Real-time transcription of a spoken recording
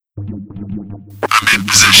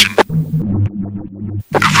Position.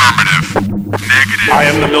 Affirmative. Negative. I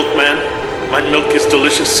am the milkman. My milk is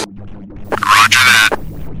delicious. Roger that.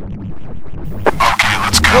 Okay,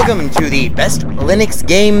 let's go. Welcome to the Best Linux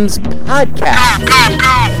Games Podcast.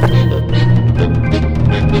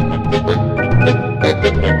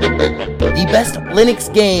 The best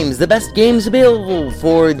Linux games, the best games available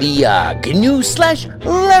for the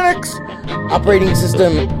GNU/Linux operating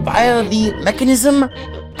system via the mechanism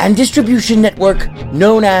and distribution network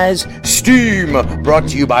known as Steam, brought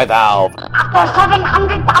to you by Valve. After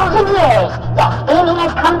 700,000 years, yes, gaming has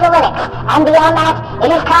come to Linux, and beyond that, it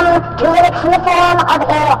has come to Linux in the form of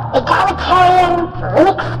an egalitarian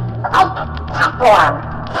Linux-like platform,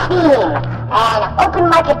 Steam, an open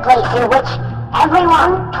marketplace in which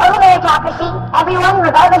everyone, total meritocracy, everyone,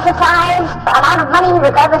 regardless of size, amount of money,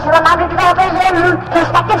 regardless of amount of developers, and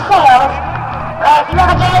prospective sales, if you have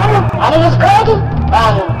a game, and it is good,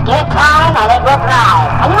 then give it time, and it will thrive,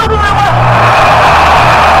 and you will be rewarded.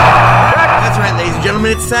 That's right, ladies and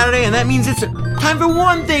gentlemen, it's Saturday, and that means it's time for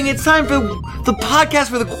one thing. It's time for the podcast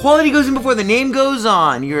where the quality goes in before the name goes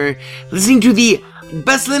on. You're listening to the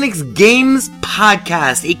Best Linux Games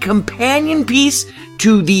Podcast, a companion piece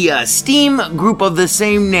to the Steam group of the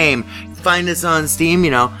same name. Find us on Steam,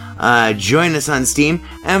 join us on Steam,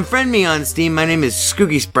 and friend me on Steam. My name is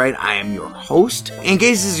Skooky Sprite. I am your host. In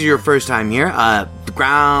case this is your first time here, the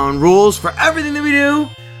ground rules for everything that we do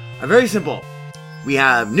are very simple. We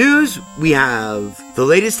have news, we have the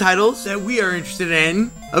latest titles that we are interested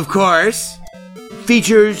in, of course,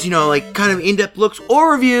 features, kind of in-depth looks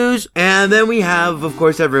or reviews, and then we have, of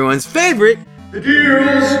course, everyone's favorite, the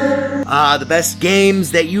deals! The best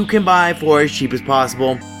games that you can buy for as cheap as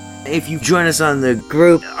possible. If you join us on the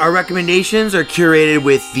group, our recommendations are curated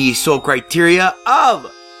with the sole criteria of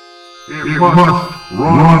it must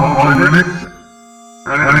run on Linux,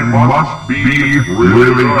 and it must be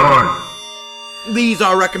really good. These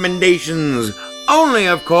are recommendations only,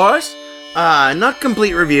 of course, not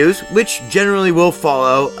complete reviews, which generally will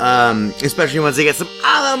follow, especially once they get some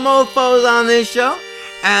other mofos on this show.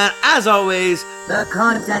 And as always, the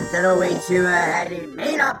content that awaits you ahead, it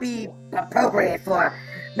may not be appropriate for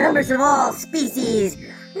members of all species,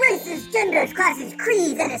 races, genders, classes,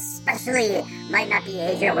 creeds, and especially might not be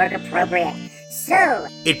age or work appropriate. So,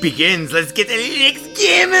 it begins. Let's get the Linux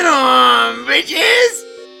gaming on, bitches!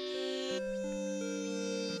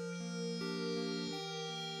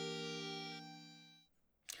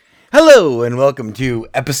 Hello, and welcome to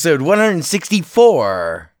episode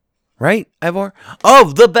 164. Right, Ivor?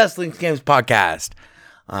 Of the Best Linux Games Podcast.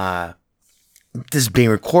 This is being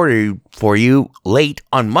recorded for you late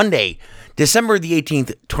on Monday, December the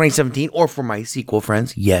 18th, 2017, or for my sequel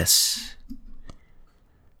friends, yes,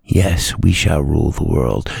 we shall rule the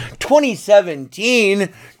world.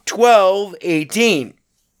 2017, 12/18.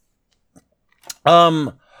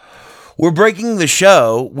 We're breaking the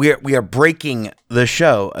show. We are breaking the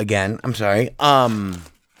show again. I'm sorry.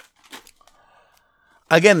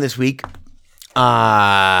 Again this week.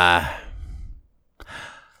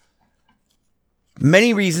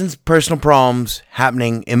 Many reasons, personal problems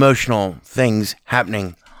happening, emotional things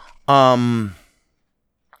happening.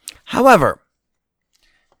 However,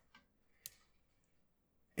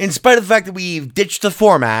 in spite of the fact that we've ditched the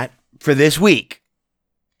format for this week,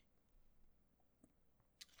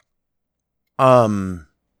 there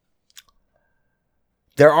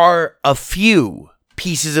are a few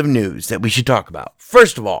pieces of news that we should talk about.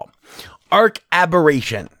 First of all, Ark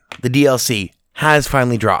Aberration, the DLC, has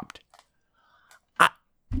finally dropped.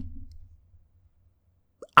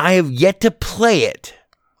 I have yet to play it,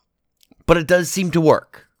 but it does seem to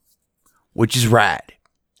work, which is rad.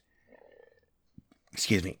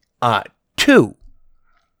 Excuse me. Two,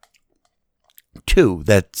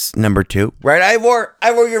 that's number 2. Right, Ivor?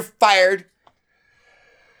 Ivor, you're fired.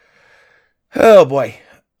 Oh boy.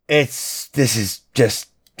 This is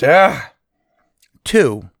just,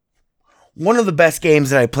 2. One of the best games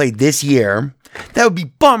that I played this year, that would be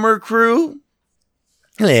Bummer Crew.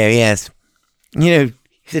 Hilarious. You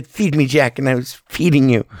said, feed me, Jack, and I was feeding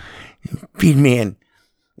you. Feed me in.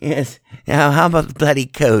 Yes. Now, how about the bloody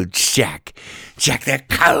codes, Jack? Jack, they're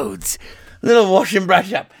codes. Little wash and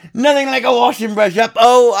brush up. Nothing like a wash and brush up.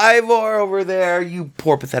 Oh, Ivor over there, you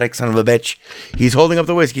poor pathetic son of a bitch. He's holding up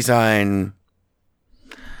the whiskey sign.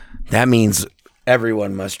 That means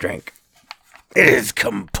everyone must drink. It is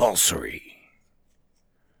compulsory.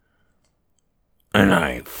 And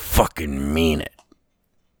I fucking mean it.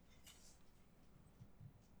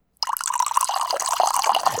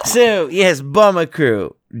 So, yes, Bummer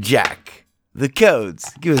Crew, Jack. The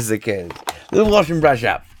codes. Give us the codes. Little wash and brush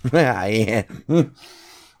up. Yeah.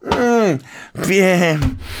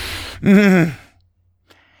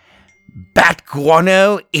 Bat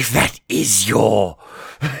Guano, if that is your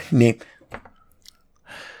name.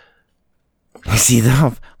 You see,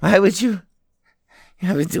 though, why would you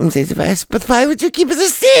have a doomsday device? But why would you keep it a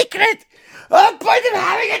secret? The point of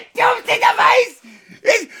having a doomsday device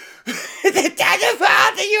is the kind of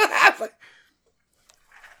heart that you have.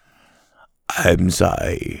 I'm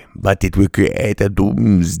sorry, but it will create a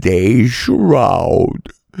doomsday shroud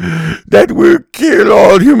that will kill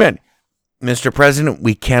all human. Mr. President,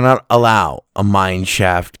 we cannot allow a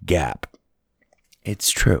mineshaft gap.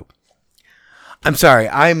 It's true. I'm sorry.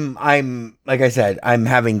 I'm like I said, I'm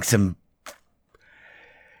having some.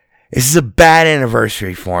 This is a bad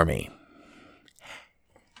anniversary for me.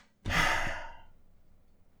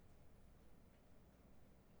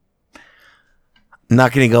 I'm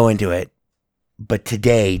not going to go into it, but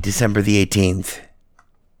today, December the 18th,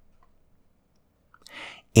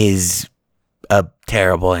 is a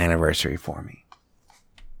terrible anniversary for me.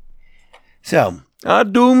 So, a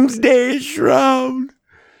doomsday shroud.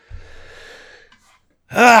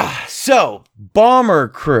 So, Bomber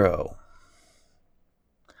Crew.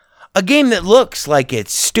 A game that looks like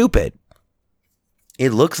it's stupid.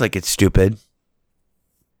 It looks like it's stupid.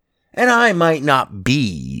 And I might not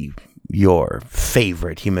be your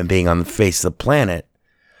favorite human being on the face of the planet,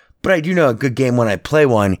 but I do know a good game when I play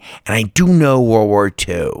one, and I do know World War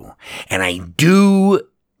II, and I do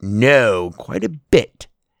know quite a bit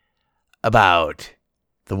about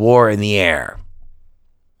the war in the air.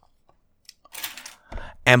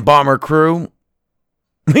 And Bomber Crew,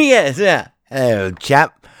 yes, yeah, hello,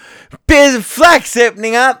 chap. Bit of flax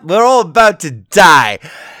opening up, we're all about to die.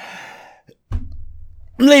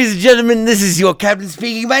 Ladies and gentlemen, this is your captain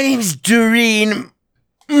speaking. My name is Doreen.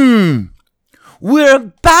 We're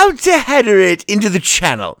about to header it into the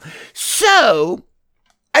channel. So,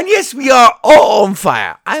 and yes, we are all on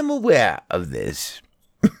fire. I'm aware of this.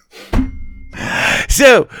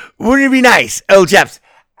 So, wouldn't it be nice, old chaps,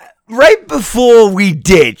 right before we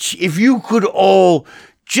ditch, if you could all,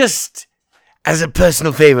 just as a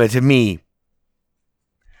personal favor to me,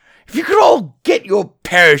 if you could all get your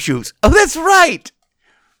parachutes. Oh, that's right.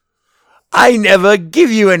 I never give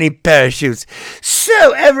you any parachutes.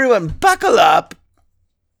 So, everyone, buckle up.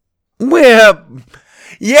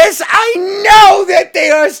 Yes, I know that they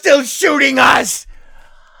are still shooting us.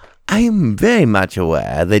 I am very much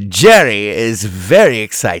aware that Jerry is very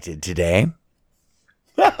excited today.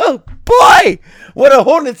 Oh, boy! What a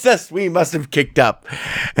hornet's nest we must have kicked up.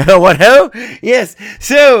 What, ho? Yes,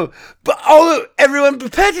 so, everyone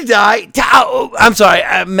prepare to die. I'm sorry,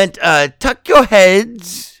 I meant tuck your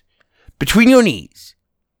heads between your knees.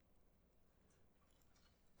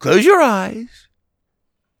 Close your eyes.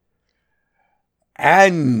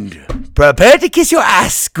 And prepare to kiss your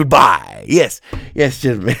ass goodbye. Yes,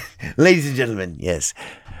 gentlemen. Ladies and gentlemen, yes.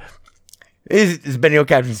 This is Benio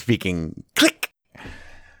Captain speaking. Click.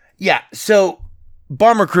 Yeah, so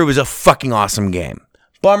Bomber Crew is a fucking awesome game.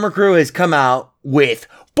 Bomber Crew has come out with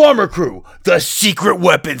Bomber Crew, the Secret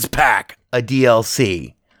Weapons Pack, a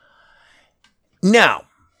DLC. Now,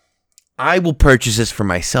 I will purchase this for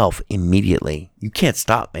myself immediately. You can't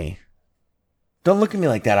stop me. Don't look at me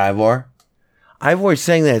like that, Ivor. Ivor is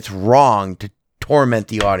saying that it's wrong to torment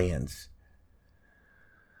the audience.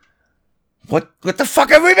 What the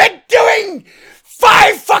fuck have we been doing?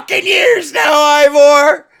 5 fucking years now,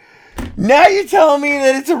 Ivor! Now you're telling me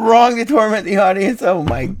that it's wrong to torment the audience? Oh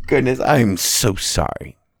my goodness, I'm so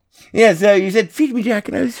sorry. Yeah, so you said, feed me, Jack,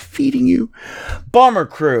 and I was feeding you. Bomber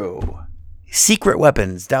Crew. Secret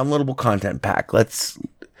Weapons, downloadable content pack.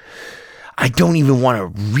 I don't even want to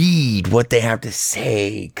read what they have to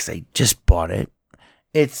say because I just bought it.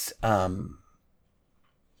 It's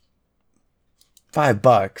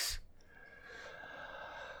 $5.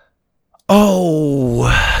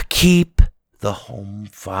 Oh, keep the home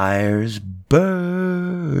fires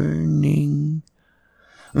burning,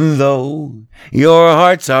 though your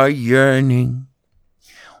hearts are yearning,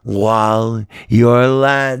 while your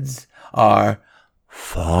lads are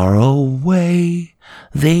far away.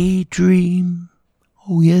 They dream,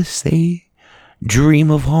 oh yes, they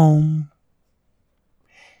dream of home.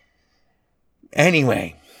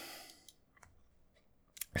 Anyway,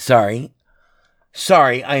 sorry,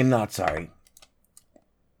 I am not sorry.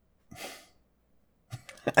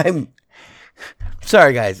 I'm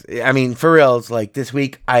sorry, guys. I mean, for real, it's like this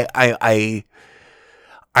week, I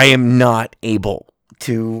am not able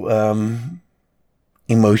to,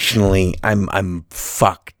 emotionally, I'm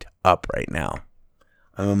fucked up right now.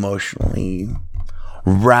 I'm emotionally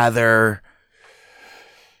rather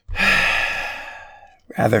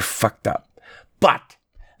fucked up. But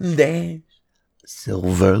There's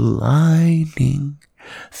silver lining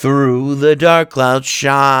through the dark clouds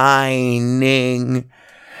shining.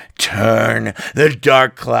 Turn the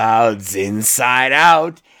dark clouds inside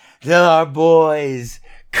out till our boys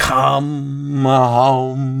come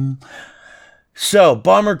home. So,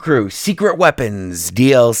 Bomber Crew Secret Weapons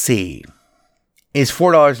DLC is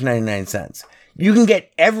 $4.99. You can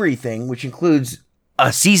get everything, which includes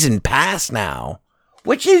a season pass now,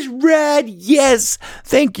 which is rad. Yes,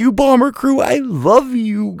 thank you, Bomber Crew. I love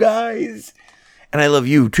you guys. And I love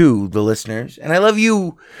you too, the listeners. And I love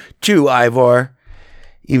you too, Ivor.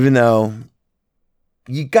 Even though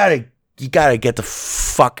you gotta get the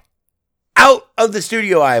fuck out of the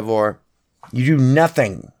studio, Ivor. You do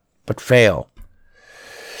nothing but fail.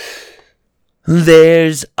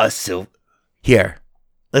 There's a here.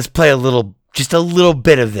 Let's play just a little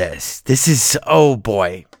bit of this. This is, oh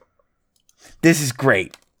boy. This is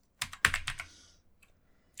great.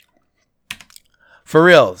 For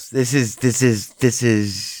reals. This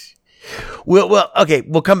is, well, okay,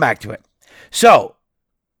 we'll come back to it. So,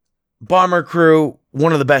 Bomber Crew,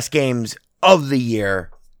 one of the best games of the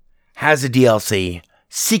year, has a DLC,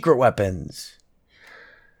 Secret Weapons.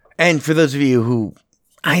 And for those of you who,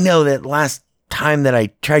 I know that last time that I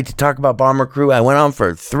tried to talk about Bomber Crew, I went on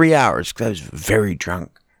for 3 hours because I was very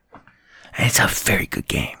drunk. And it's a very good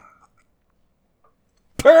game.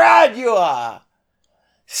 Peradua!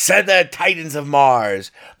 Said the Titans of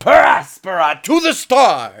Mars. Peraspera to the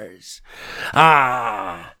stars.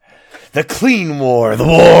 Ah, the clean war, the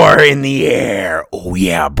war in the air. Oh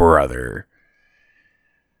yeah, brother.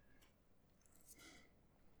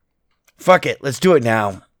 Fuck it, let's do it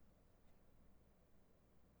now.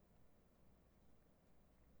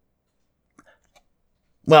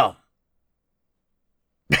 Well,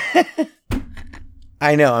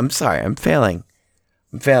 I know, I'm sorry, I'm failing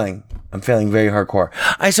very hardcore.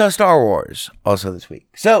 I saw Star Wars also this week.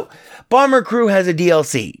 So, Bomber Crew has a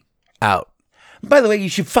DLC out. By the way, you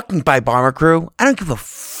should fucking buy Bomber Crew. I don't give a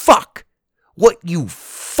fuck what you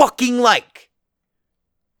fucking like.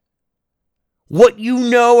 What you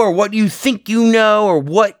know or what you think you know or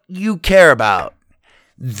what you care about.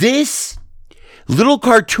 This little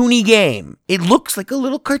cartoony game, it looks like a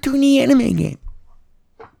little cartoony anime game,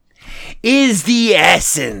 is the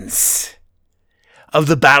essence of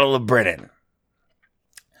the Battle of Britain.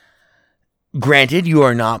 Granted, you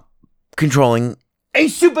are not controlling a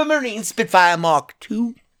Supermarine Spitfire Mark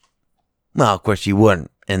II. Well, of course you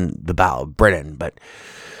wouldn't in the Battle of Britain, but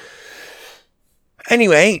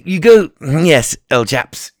anyway, you go, yes, old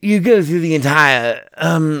chaps, you go through the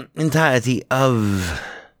entirety of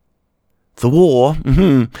the war.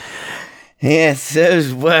 Mm-hmm. Yes,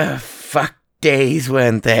 those were fuck days,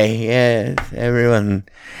 weren't they? Yes, everyone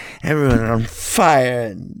on fire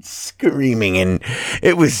and screaming, and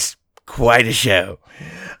it was quite a show.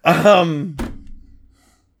 And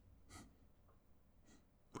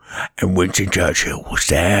Winston Churchill was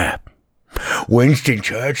there. Winston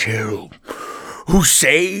Churchill, who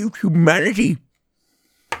saved humanity.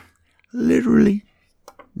 Literally.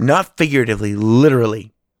 Not figuratively,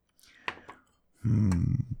 literally.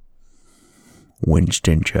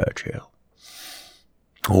 Winston Churchill.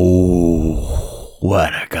 Oh,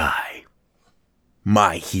 what a guy.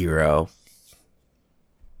 My hero.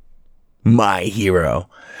 My hero.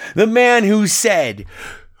 The man who said,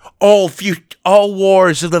 all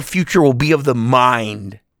wars of the future will be of the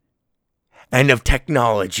mind and of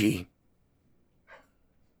technology.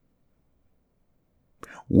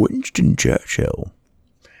 Winston Churchill.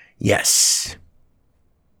 Yes.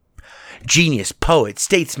 Genius, poet,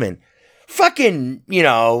 statesman. Fucking,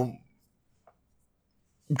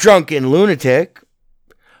 drunken lunatic.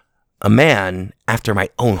 A man after my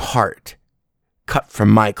own heart. Cut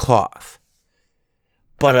from my cloth.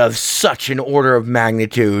 But of such an order of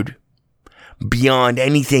magnitude. Beyond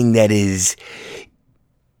anything that is...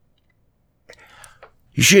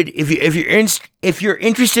 You should, if you're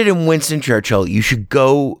interested in Winston Churchill, you should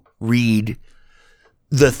go read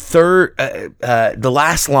the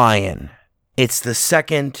Last Lion. It's the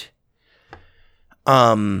second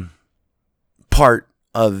part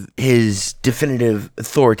of his definitive,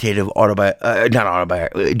 authoritative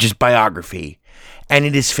biography, and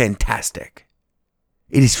it is fantastic.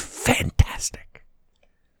 It is fantastic.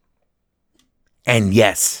 And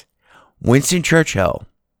yes, Winston Churchill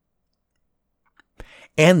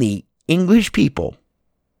and the English people,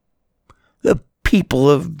 the people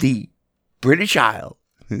of the British Isle,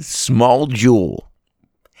 small jewel,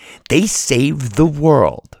 they saved the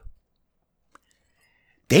world.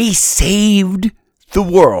 They saved the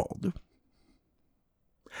world.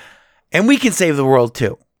 And we can save the world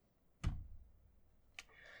too.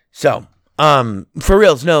 So, for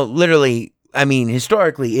reals, no, literally, I mean,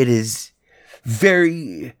 historically, it is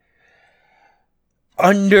very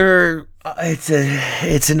it's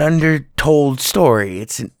an undertold story.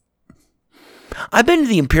 I've been to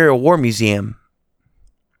the Imperial War Museum.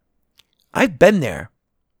 I've been there.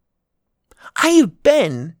 I have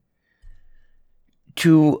been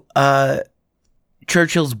to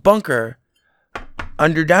Churchill's bunker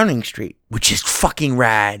under Downing Street, which is fucking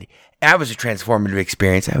rad. That was a transformative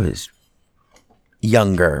experience. I was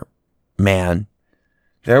younger, man.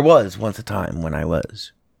 There was once a time when I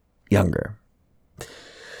was younger.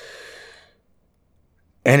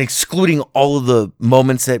 And excluding all of the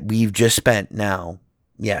moments that we've just spent now,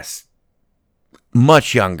 yes,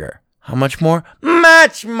 much younger. How much more?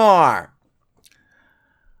 Much more!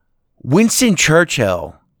 Winston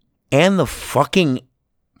Churchill and the fucking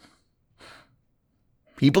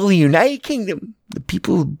people of the United Kingdom, the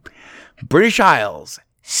people of British Isles,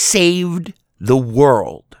 saved the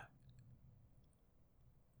world.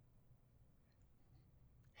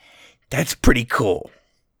 That's pretty cool.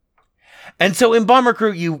 And so in Bomber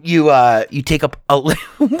Crew, you take up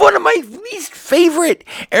one of my least favorite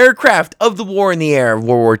aircraft of the war in the air of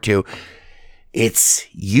World War II. It's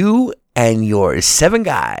you and your 7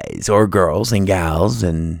 guys or girls and gals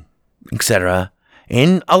and etc.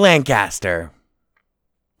 in a Lancaster,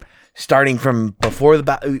 starting from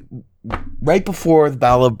right before the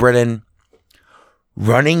Battle of Britain,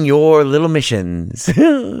 running your little missions.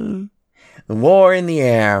 The war in the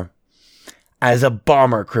air. As a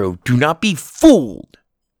bomber crew. Do not be fooled.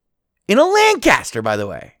 In a Lancaster, by the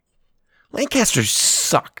way. Lancasters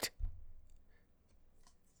sucked.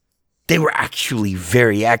 They were actually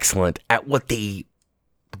very excellent at what they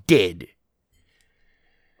did.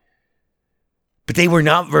 But they were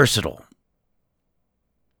not versatile.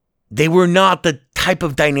 They were not the type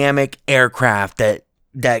of dynamic aircraft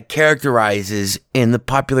that characterizes in the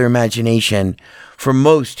popular imagination for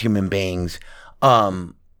most human beings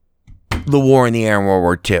the war in the air in World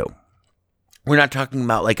War II. We're not talking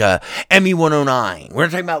about like a ME-109. We're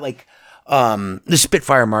not talking about like the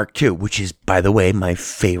Spitfire Mark II, which is, by the way, my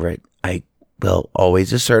favorite. I will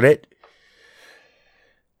always assert it.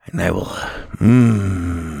 And I will,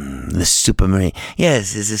 the Supermarine.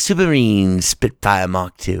 Yes, it's a Supermarine Spitfire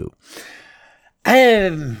Mark II.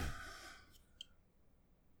 I'm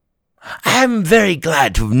very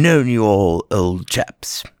glad to have known you all, old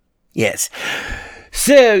chaps. Yes.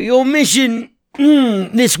 So, your mission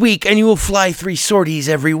this week, and you will fly 3 sorties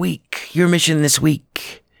every week. Your mission this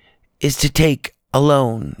week is to take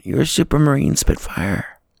alone your Supermarine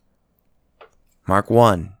Spitfire. Mark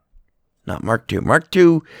 1, not Mark 2. Mark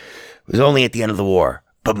 2 was only at the end of the war.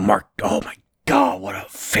 But oh my God, what a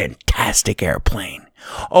fantastic airplane.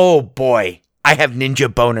 Oh boy, I have ninja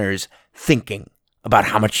boners thinking about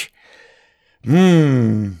how much...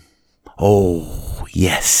 Oh,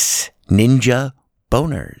 yes, ninja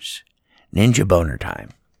boners. Ninja boner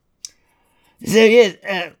time. So, yes,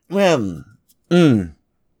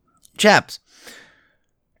 chaps,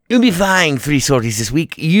 you'll be flying 3 sorties this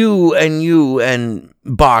week. You and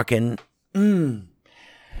Barkin.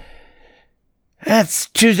 That's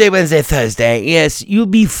Tuesday, Wednesday, Thursday. Yes, you'll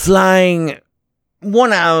be flying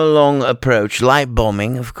 1 hour long approach, light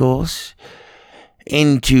bombing, of course,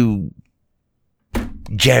 into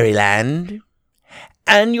Jerryland.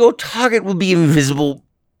 And your target will be invisible.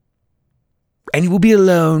 And you will be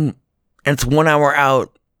alone. And it's 1 hour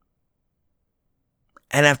out.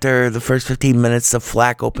 And after the first 15 minutes, the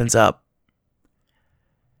flak opens up.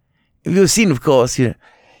 If you've seen, of course, you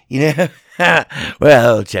know,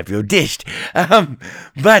 well, chap, you're dished.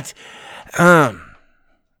 But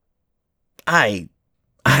I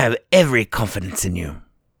have every confidence in you.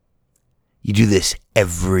 You do this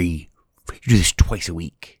twice a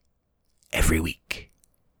week. Every week.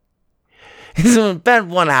 So about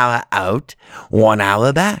 1 hour out, 1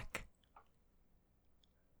 hour back.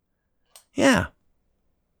 Yeah.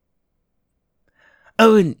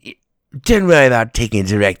 Oh, and don't worry about taking a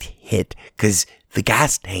direct hit, because the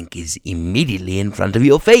gas tank is immediately in front of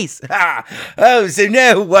your face. Oh, so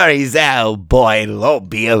no worries, oh boy, it'll all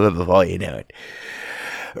be over before you know it.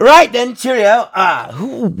 Right then, cheerio.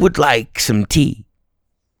 Who would like some tea?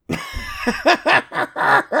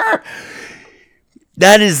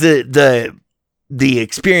 That is the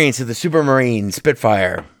experience of the Supermarine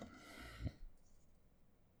Spitfire.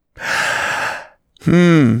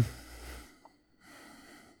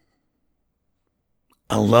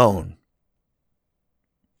 Alone.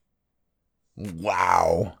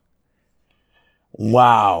 Wow.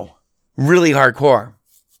 Really hardcore.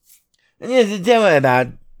 And yes, tell me about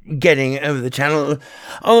getting over the channel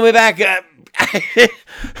all the way back.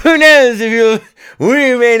 Who knows if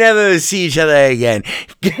we may never see each other again.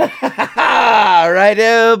 Right,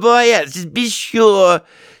 oh boy, yes. Just be sure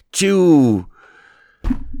to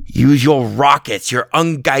use your rockets, your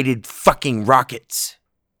unguided fucking rockets.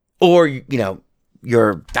 Or, your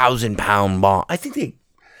 1,000-pound bomb. I think it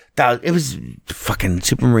was fucking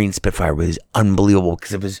Supermarine Spitfire was unbelievable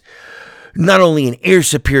because it was not only an air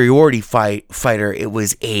superiority fighter, it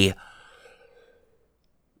was a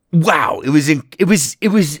wow. It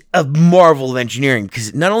was a marvel of engineering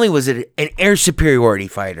because not only was it an air superiority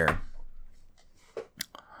fighter,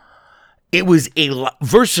 it was a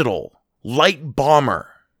versatile light bomber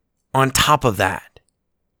on top of that.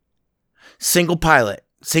 Single pilot,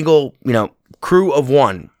 crew of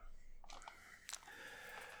one.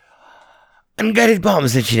 Unguided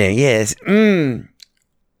bombs engineering, yes.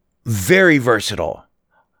 Very versatile.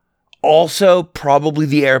 Also, probably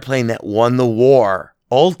the airplane that won the war,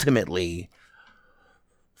 ultimately,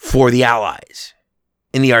 for the Allies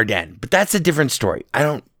in the Ardennes. But that's a different story. I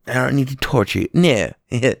don't need to torture you. No.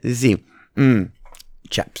 See.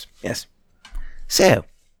 Chaps. Yes. So,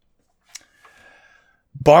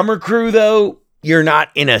 bomber crew, though, you're not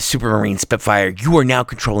in a Supermarine Spitfire. You are now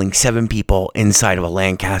controlling 7 people inside of a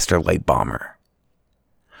Lancaster light bomber,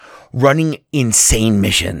 running insane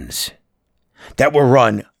missions that were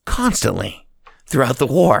run constantly throughout the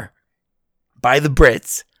war by the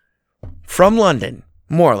Brits from London,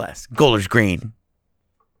 more or less, Golders Green.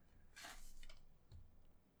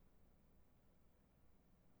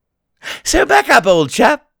 So back up, old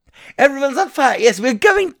chap. Everyone's on fire. Yes, we're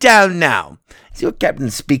going down now. It's your captain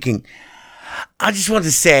speaking. I just want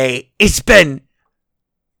to say it's been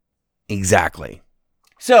exactly.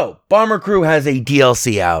 So, Bomber Crew has a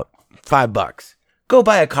DLC out. $5. Go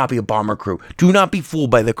buy a copy of Bomber Crew. Do not be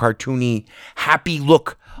fooled by the cartoony, happy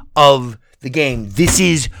look of the game.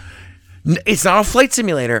 It's not a flight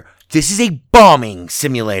simulator. This is a bombing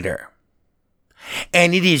simulator.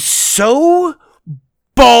 And it is so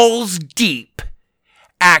balls deep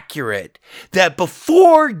accurate that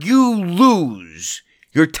before you lose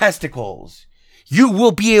your testicles, you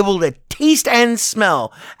will be able to taste and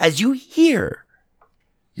smell as you hear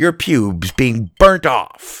your pubes being burnt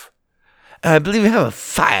off. I believe we have a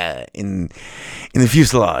fire in the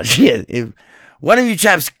fuselage. Yeah, if one of you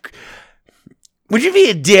chaps, would you be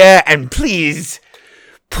a dear and please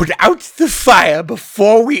put out the fire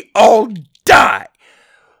before we all die?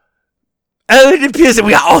 Oh, it appears that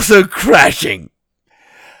we are also crashing.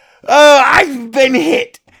 Oh, I've been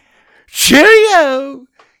hit. Cheerio.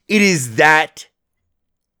 It is that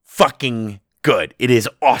fucking good. It is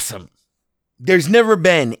awesome. There's never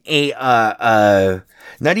been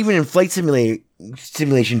not even in flight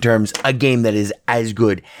simulation terms, a game that is as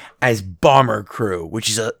good as Bomber Crew, which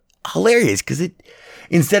is hilarious because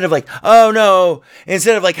instead of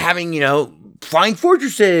having, Flying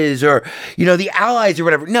Fortresses or, the Allies or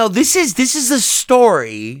whatever. No, this is a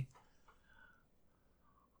story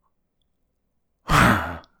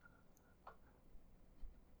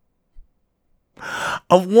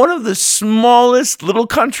of one of the smallest little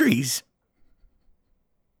countries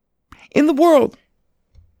in the world.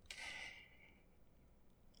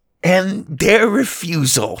 And their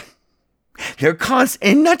refusal, their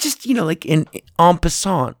and not just, in en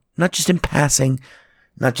passant, not just in passing,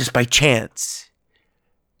 not just by chance,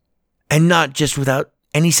 and not just without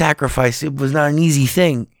any sacrifice. It was not an easy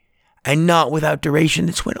thing, and not without duration.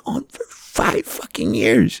 This went on for 5 fucking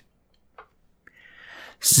years.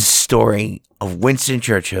 This is a story of Winston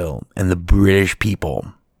Churchill and the British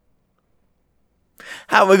people.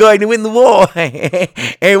 How are we going to win the war?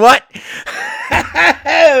 Hey, what?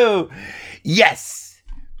 Yes.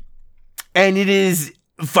 And it is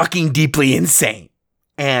fucking deeply insane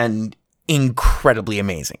and incredibly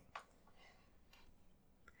amazing.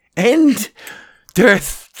 And there are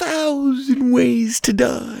 1,000 ways to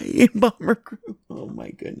die in Bomber Crew. Oh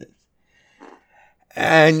my goodness.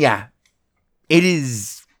 And yeah, it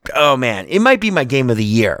is, oh man, it might be my game of the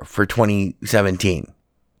year for 2017.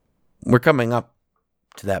 We're coming up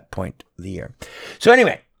to that point of the year. So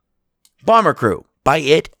anyway, Bomber Crew, buy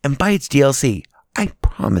it and buy its DLC. I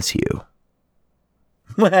promise you.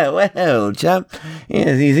 Well, chap.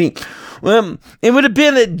 Yes, easy. Well, it would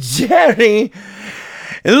appear that Jerry,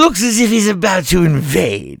 it looks as if he's about to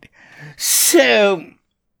invade. So,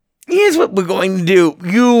 here's what we're going to do.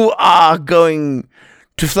 You are going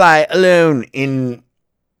to fly alone in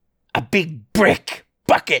a big brick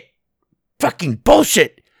bucket. Fucking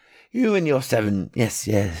bullshit. You and your 7, yes,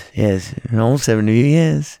 all 7 of you,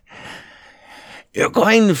 yes. You're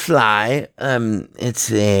going to fly, it's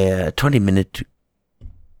a 20-minute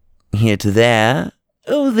here to there,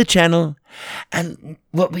 over the channel, And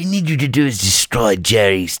what we need you to do is destroy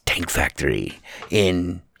Jerry's tank factory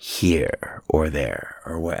in here or there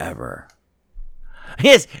or wherever.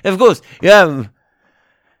 Yes, of course. You have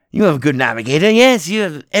a good navigator. Yes, you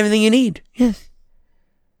have everything you need. Yes.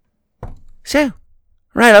 So,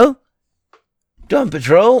 righto. Dawn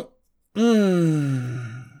Patrol.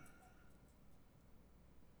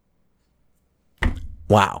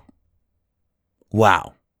 Wow.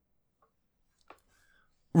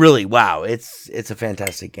 Really, wow. It's a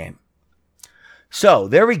fantastic game. So,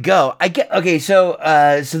 there we go. So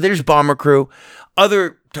there's Bomber Crew.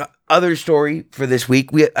 Other story for this week.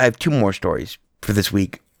 I have 2 more stories for this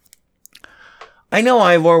week. I know,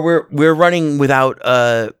 Ivor, we're running without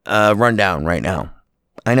a rundown right now.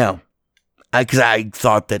 I know. Because I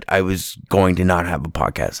thought that I was going to not have a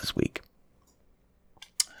podcast this week.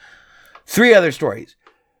 3 other stories.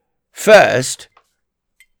 First,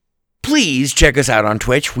 please check us out on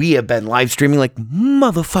Twitch. We have been live streaming like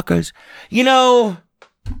motherfuckers. You know,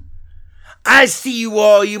 I see you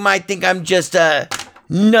all. You might think I'm just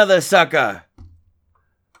another sucker.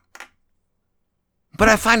 But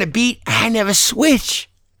I find a beat, I never switch.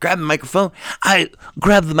 Grab the microphone. I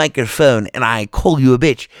grab the microphone and I call you a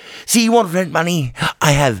bitch. See, you want rent money?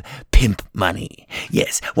 I have pimp money.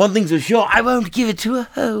 Yes, one thing's for sure, I won't give it to a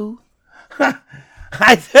hoe.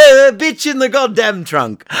 I threw a bitch in the goddamn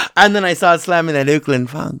trunk. And then I saw it slamming that Oakland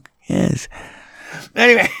funk. Yes.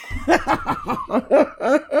 Anyway.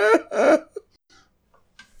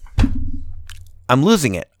 I'm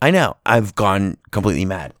losing it. I know. I've gone completely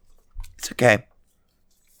mad. It's okay.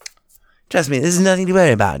 Trust me, this is nothing to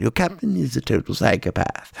worry about. Your captain is a total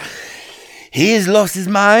psychopath. He has lost his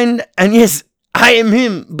mind, and yes, I am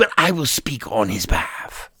him, but I will speak on his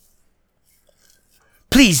behalf.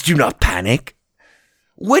 Please do not panic.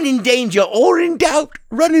 When in danger or in doubt,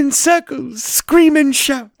 run in circles, scream and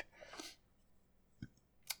shout.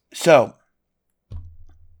 So,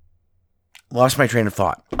 lost my train of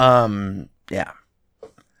thought. Yeah.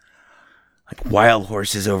 Like wild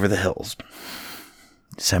horses over the hills.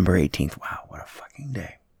 December 18th. Wow, what a fucking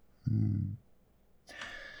day.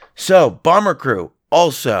 So, Bomber Crew,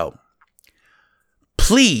 also,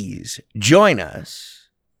 please join us.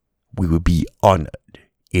 We would be honored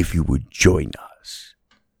if you would join us.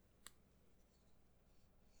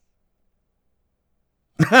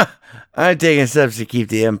 I'm taking steps to keep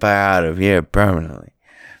the Empire out of here permanently.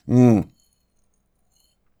 And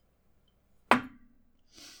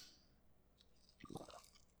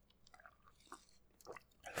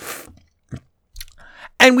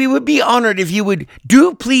we would be honored if you would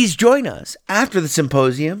please join us after the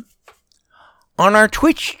symposium on our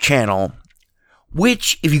Twitch channel,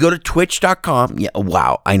 which if you go to twitch.com, yeah,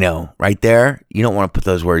 wow, I know, right there. You don't want to put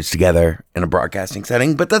those words together in a broadcasting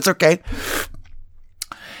setting, but that's okay.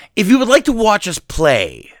 If you would like to watch us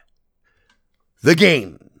play the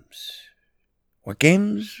games. What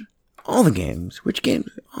games? All the games. Which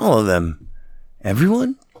games? All of them.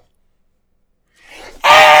 Everyone?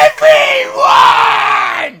 Everyone!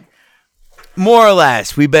 More or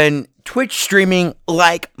less, we've been Twitch streaming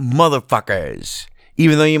like motherfuckers.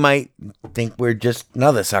 Even though you might think we're just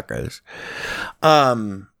another suckers.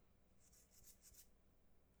 Go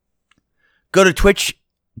to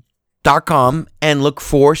twitch.com and look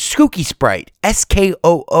for Skooky Sprite.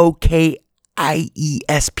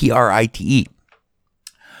 SKOOKIESPRITE.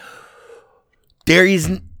 There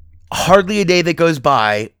is hardly a day that goes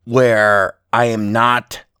by where I am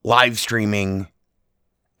not live streaming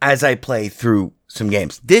as I play through some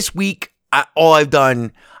games. This week, I've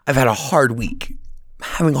had a hard week. I'm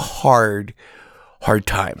having a hard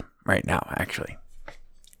time right now, actually.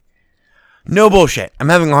 No bullshit. I'm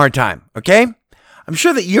having a hard time, okay? I'm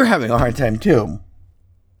sure that you're having a hard time too.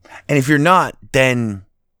 And if you're not, then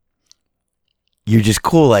you're just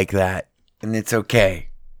cool like that, and it's okay.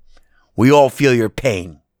 We all feel your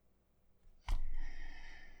pain.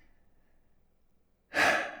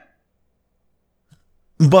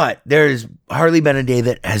 But there's hardly been a day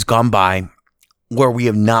that has gone by where we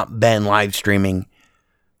have not been live streaming.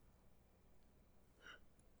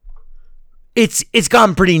 It's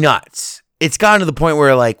gone pretty nuts. It's gone to the point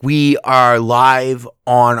where like we are live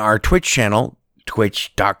on our Twitch channel,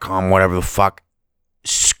 twitch.com, whatever the fuck,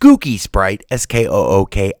 Skooky Sprite,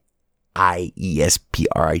 SKOOKIESPRITE.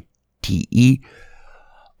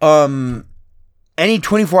 Any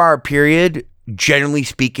 24-hour period, generally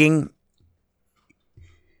speaking,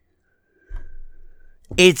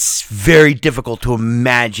 it's very difficult to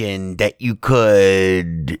imagine that you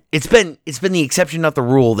could. It's been the exception, not the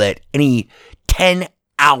rule, that any 10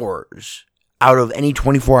 hours out of any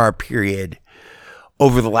 24-hour period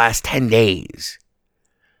over the last 10 days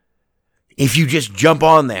if you just jump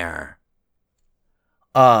on there,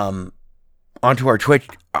 onto our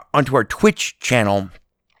Twitch channel,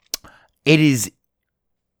 it is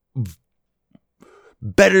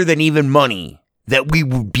better than even money that we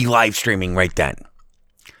would be live streaming right then.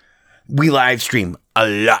 We live stream a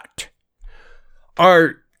lot.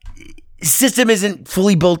 Our system isn't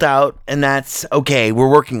fully built out, and that's okay. We're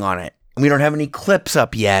working on it. We don't have any clips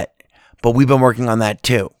up yet, but we've been working on that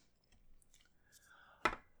too.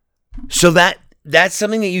 So that's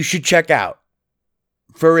something that you should check out.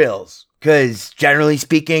 For reals. Because generally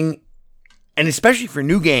speaking, and especially for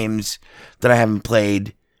new games that I haven't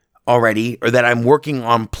played already, or that I'm working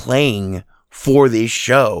on playing for this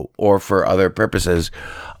show or for other purposes,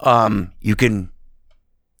 you can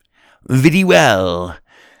very well.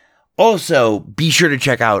 Also, be sure to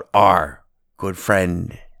check out our good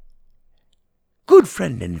friend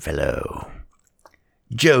and fellow,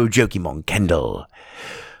 Joe Jokimon Kendall,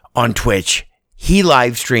 on Twitch. He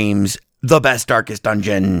live streams the best Darkest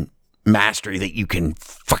Dungeon mastery that you can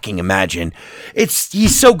fucking imagine.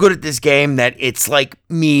 He's so good at this game that it's like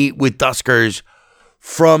me with Duskers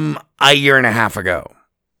from a year and a half ago,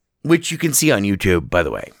 which you can see on YouTube, by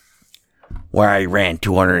the way, where I ran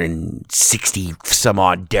 260 some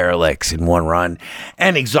odd derelicts in one run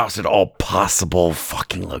and exhausted all possible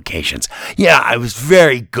fucking locations. Yeah, I was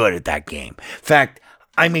very good at that game. In fact,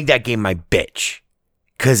 I made that game my bitch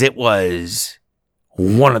because it was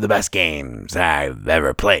one of the best games I've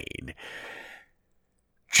ever played.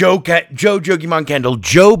 Joe Jokimon Kendall,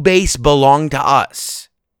 Joe Base belong to us.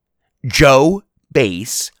 Joe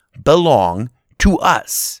Base belong to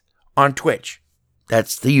us on Twitch.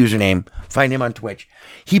 That's the username. Find him on Twitch.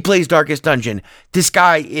 He plays Darkest Dungeon. This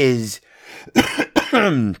guy is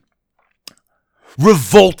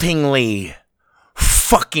revoltingly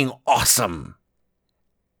fucking awesome.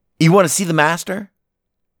 You want to see the master?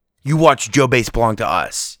 You watch Joe Base belong to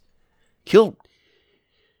us. He'll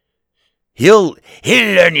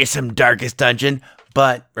learn you some Darkest Dungeon,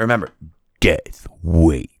 but remember, death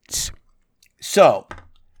waits. So,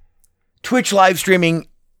 Twitch live streaming,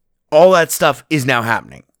 all that stuff is now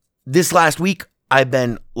happening. This last week, I've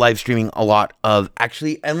been live streaming a lot of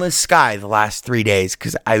actually Endless Sky the last 3 days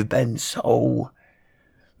because I've been so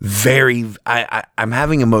I'm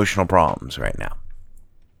having emotional problems right now.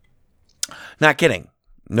 Not kidding.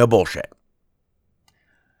 No bullshit.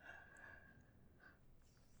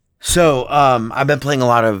 So, I've been playing a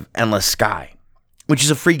lot of Endless Sky, which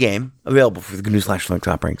is a free game available for the GNU/Linux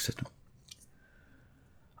operating system.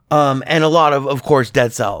 And a lot of course,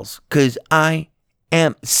 Dead Cells, because I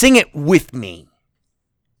am, sing it with me.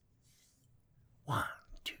 1,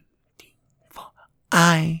 2, 3, 4.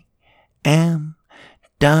 I am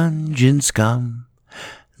dungeon scum.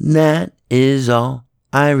 That is all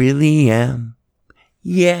I really am.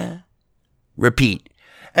 Yeah. Repeat.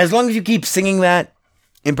 As long as you keep singing that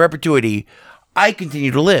in perpetuity, I continue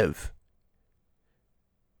to live.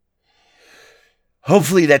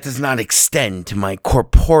 Hopefully that does not extend to my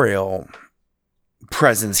corporeal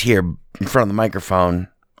presence here in front of the microphone.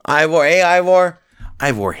 Ivor, hey Ivor.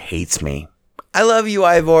 Ivor hates me. I love you,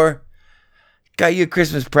 Ivor. Got you a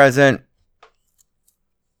Christmas present.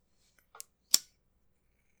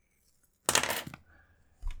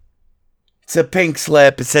 It's a pink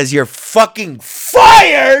slip. It says you're fucking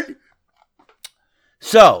fired.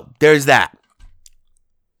 So, there's that.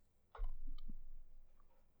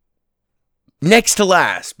 Next to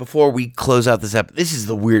last, before we close out this episode, this is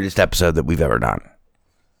the weirdest episode that we've ever done.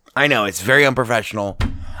 I know, it's very unprofessional.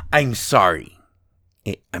 I'm sorry.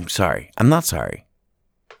 I'm sorry. I'm not sorry.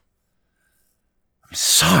 I'm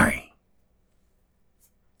sorry.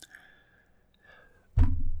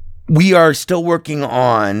 We are still working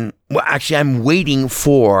on, well, actually, I'm waiting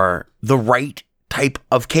for the right type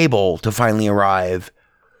of cable to finally arrive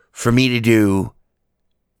for me to do,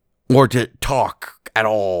 or to talk at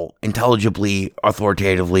all intelligibly,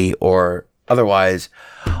 authoritatively, or otherwise,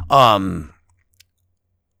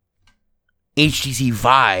 HTC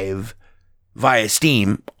Vive via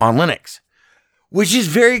Steam on Linux, which is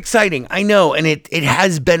very exciting. I know, and it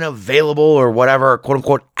has been available or whatever, quote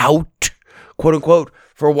unquote, out, quote unquote,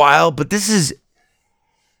 for a while, but this is,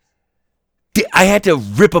 I had to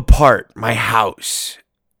rip apart my house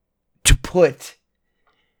to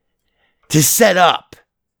set up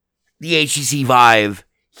the HTC Vive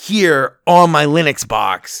here on my Linux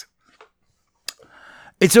box.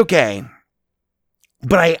 It's okay,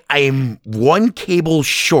 but I am one cable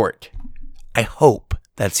short. I hope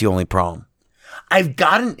that's the only problem.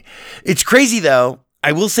 It's crazy though.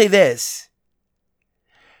 I will say this.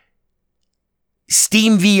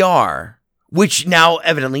 Steam VR, which now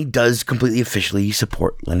evidently does completely officially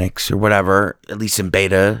support Linux or whatever, at least in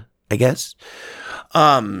beta, I guess.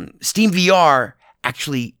 Steam VR,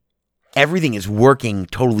 actually, everything is working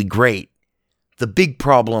totally great. The big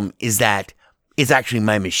problem is that it's actually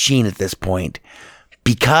my machine at this point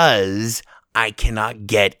because I cannot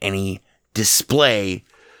get any display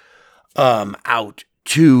out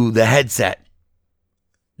to the headset.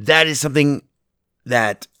 That is something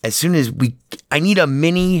that as soon as I need a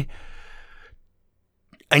mini,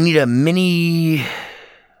 I can't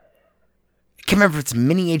remember if it's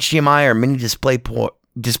mini HDMI or mini display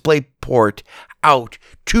port out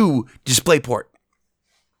to DisplayPort.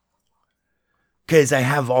 Because I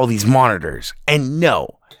have all these monitors. And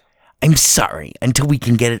no, I'm sorry, until we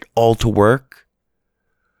can get it all to work,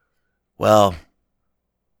 well,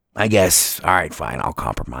 I guess, all right, fine, I'll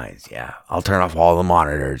compromise. Yeah, I'll turn off all the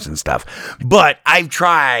monitors and stuff. But I've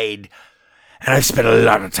tried, and I've spent a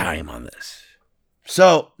lot of time on this.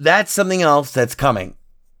 So that's something else that's coming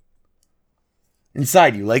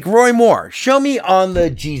inside you. Like Roy Moore. Show me on the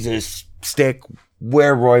Jesus stick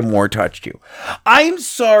where Roy Moore touched you. I'm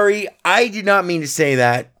sorry, I did not mean to say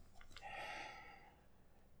that.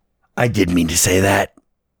 I did mean to say that.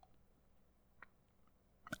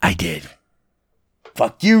 I did.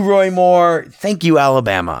 Fuck you, Roy Moore. Thank you,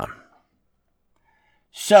 Alabama.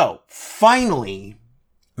 So, finally,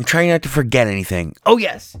 I'm trying not to forget anything. Oh,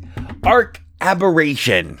 yes. Ark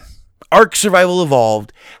Aberration. Ark Survival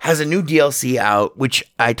Evolved has a new DLC out, which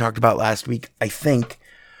I talked about last week, I think,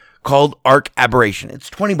 called Ark Aberration. It's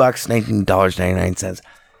 $20, $19.99.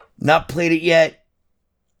 Not played it yet.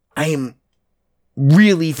 I am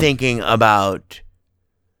really thinking about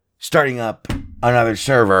starting up another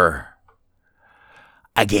server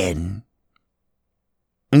again.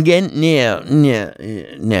 No,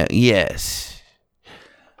 yes.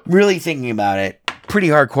 Really thinking about it. Pretty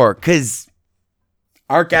hardcore, because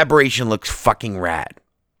Ark Aberration looks fucking rad.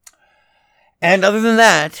 And other than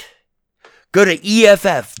that, go to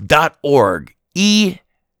EFF.org.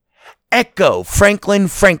 Echo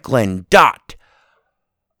Franklin dot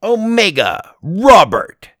Omega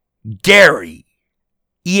Robert Gary.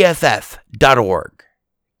 EFF.org.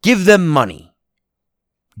 Give them money.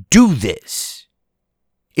 Do this.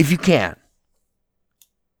 If you can.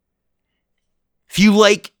 If you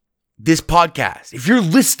like this podcast, if you're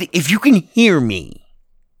listening, if you can hear me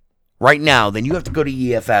right now, then you have to go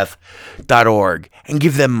to EFF.org and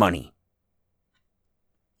give them money.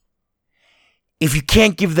 If you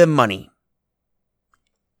can't give them money,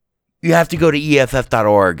 you have to go to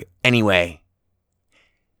EFF.org anyway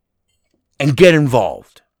and get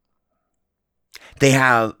involved. They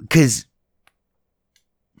have, because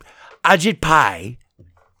Ajit Pai,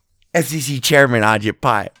 FCC Chairman Ajit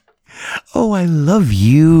Pai. Oh, I love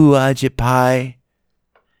you, Ajit Pai.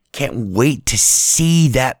 Can't wait to see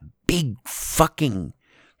that big fucking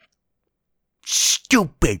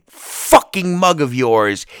stupid fucking mug of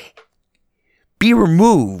yours be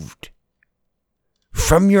removed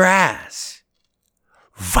from your ass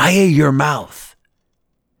via your mouth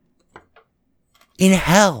in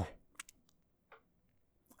hell.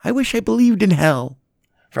 I wish I believed in hell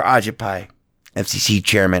for Ajit Pai, FCC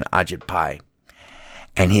Chairman Ajit Pai,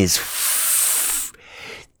 and his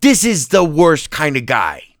this is the worst kind of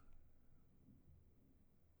guy.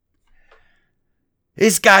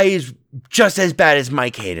 This guy is just as bad as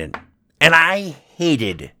Mike Hayden, and I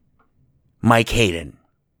hated Mike Hayden.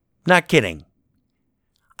 Not kidding.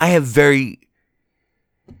 I have very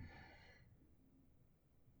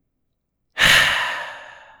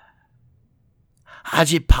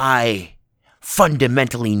Ajit Pai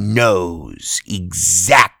fundamentally knows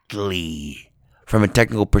exactly, from a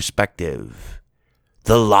technical perspective,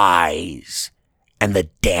 the lies and the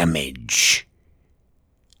damage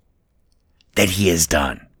that he has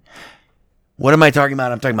done. What am I talking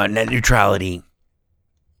about? I'm talking about net neutrality.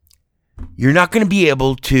 You're not going to be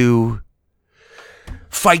able to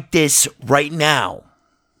fight this right now.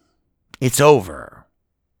 It's over.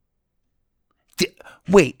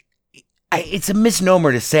 Wait. It's a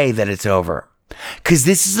misnomer to say that it's over. Because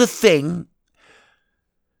this is a thing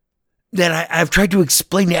that I've tried to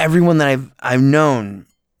explain to everyone that I've known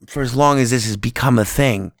for as long as this has become a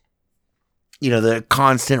thing. You know, the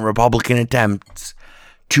constant Republican attempts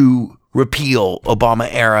to repeal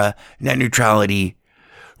Obama-era net neutrality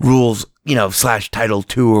rules, you know, / Title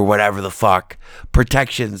II or whatever the fuck,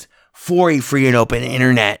 protections for a free and open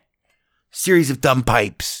internet, series of dumb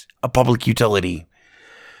pipes, a public utility.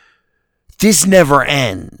 This never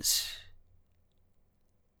ends.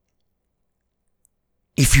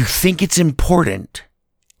 If you think it's important,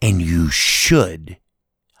 and you should,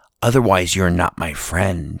 otherwise you're not my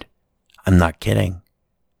friend, I'm not kidding.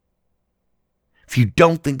 If you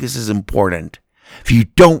don't think this is important, if you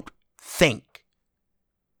don't think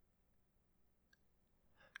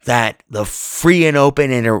that the free and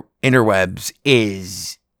open interwebs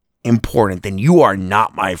is important, then you are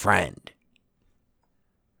not my friend.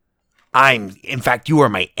 In fact, you are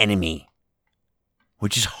my enemy,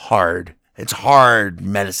 which is hard. It's hard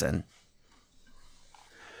medicine.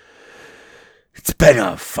 It's been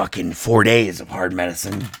a fucking 4 days of hard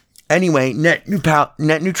medicine. Anyway, net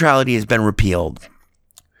neutrality has been repealed.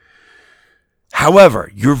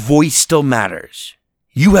 However, your voice still matters.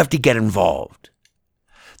 You have to get involved.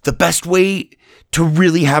 The best way to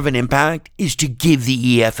really have an impact is to give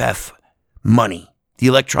the EFF money, the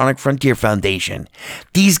Electronic Frontier Foundation.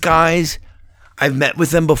 These guys, I've met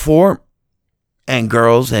with them before, and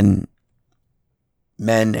girls and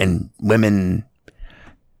men and women,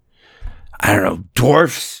 I don't know,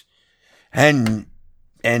 dwarfs and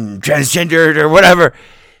transgendered or whatever.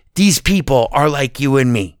 These people are like you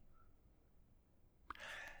and me.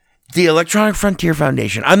 The Electronic Frontier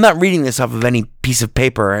Foundation. I'm not reading this off of any piece of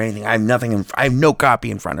paper or anything. I have no copy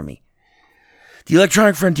in front of me. The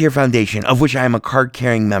Electronic Frontier Foundation, of which I am a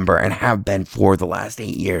card-carrying member and have been for the last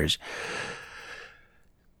 8 years.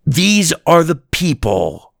 These are the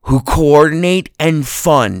people who coordinate and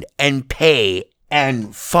fund and pay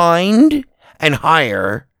and find and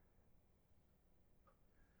hire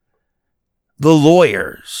the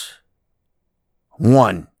lawyers.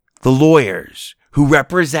 The lawyers who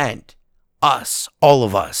represent us, all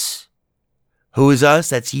of us. Who is us?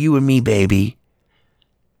 That's you and me, baby.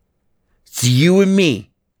 It's you and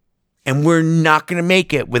me. And we're not going to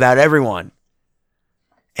make it without everyone.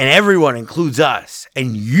 And everyone includes us.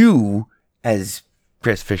 And you, as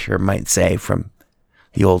Chris Fisher might say from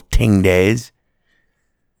the old Ting days,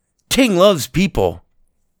 Ting loves people.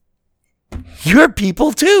 You're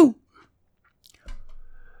people too.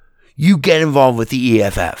 You get involved with the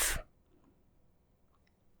EFF.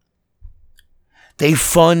 They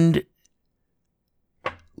fund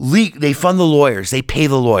the lawyers. They pay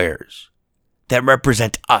the lawyers that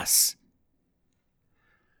represent us.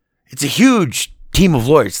 It's a huge team of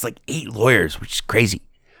lawyers. It's like 8 lawyers, which is crazy.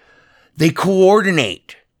 They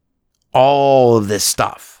coordinate all of this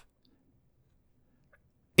stuff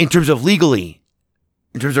in terms of legally,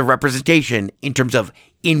 in terms of representation, in terms of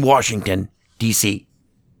in Washington, D.C.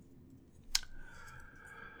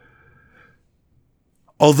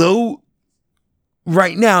 Although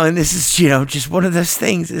right now, and this is, just one of those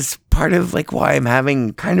things, is part of like why I'm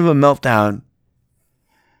having kind of a meltdown.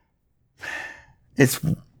 It's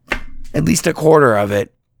at least a quarter of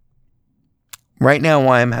it. Right now,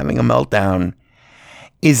 why I'm having a meltdown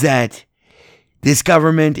is that this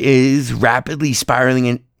government is rapidly spiraling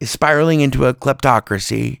into a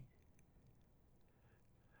kleptocracy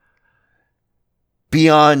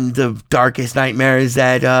beyond the darkest nightmares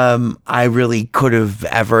that I really could have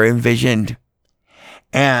ever envisioned.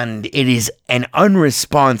 And it is an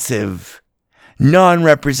unresponsive,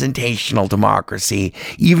 non-representational democracy,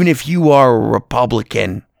 even if you are a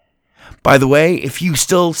Republican. By the way, if you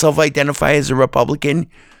still self-identify as a Republican,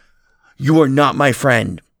 you are not my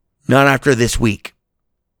friend. Not after this week.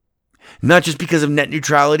 Not just because of net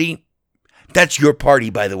neutrality. That's your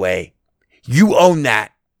party, by the way. You own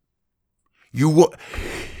that.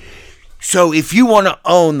 So if you want to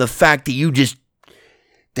own the fact that you just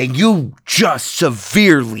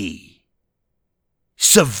severely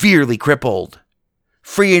crippled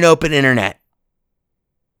free and open internet,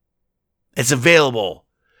 it's available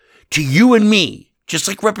to you and me, just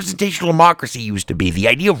like representational democracy used to be. The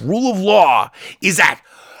idea of rule of law is that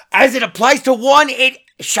as it applies to one, it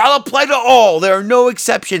shall apply to all. There are no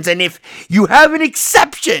exceptions. And if you have an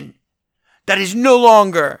exception, that is no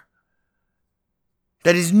longer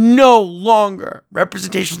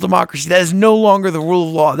representational democracy. That is no longer the rule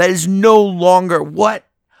of law. That is no longer what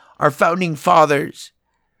our founding fathers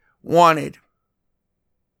wanted.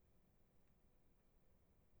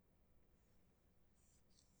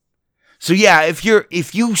 So yeah, if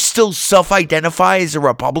you still self-identify as a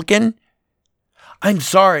Republican, I'm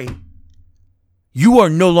sorry. You are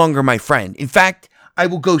no longer my friend. In fact, I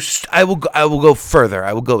will go further.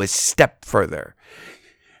 I will go a step further.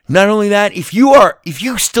 Not only that, if you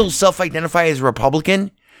still self-identify as a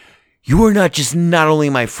Republican, you are not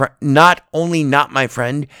only not my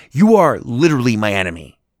friend, you are literally my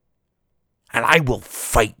enemy. And I will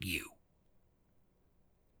fight you.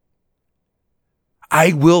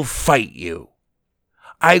 I will fight you.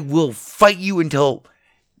 I will fight you until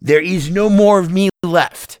there is no more of me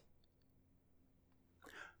left.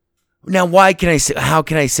 Now, how can I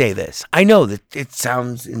say this? I know that it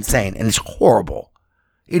sounds insane and it's horrible.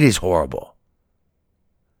 It is horrible.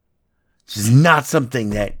 This is not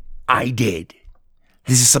something that I did.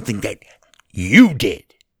 This is something that you did.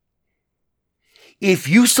 If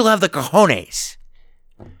you still have the cojones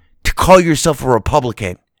to call yourself a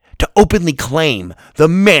Republican, to openly claim the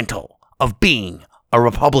mantle of being a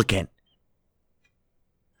Republican,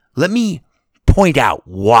 let me point out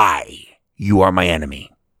why you are my enemy.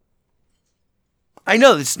 I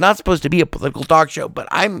know this is not supposed to be a political talk show, but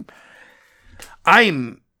I'm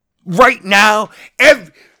right now.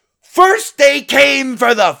 First they came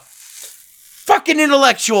for the fucking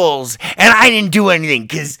intellectuals, and I didn't do anything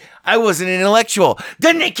because I wasn't an intellectual.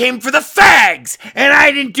 Then they came for the fags, and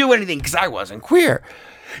I didn't do anything because I wasn't queer.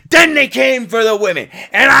 Then they came for the women,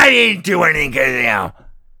 and I didn't do anything because,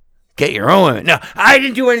 get your own women. No, I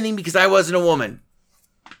didn't do anything because I wasn't a woman.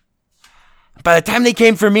 By the time they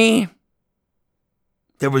came for me,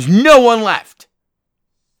 there was no one left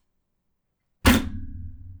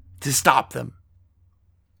to stop them.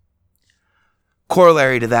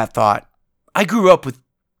 Corollary to that thought, I grew up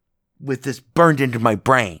with this burned into my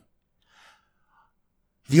brain.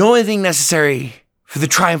 The only thing necessary for the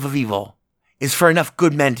triumph of evil is for enough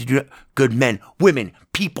good men to do good men, women,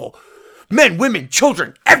 people, men, women,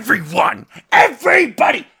 children, everyone,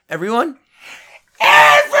 everybody, everyone.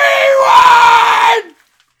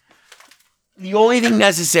 The only thing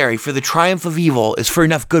necessary for the triumph of evil is for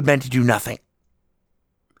enough good men to do nothing.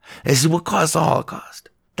 This is what caused the Holocaust.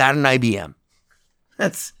 That and IBM.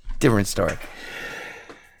 That's a different story.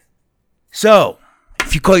 So,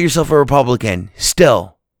 if you call yourself a Republican,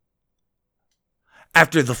 still,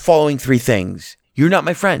 after the following three things, you're not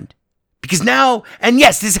my friend. Because now, and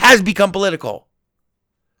yes, this has become political.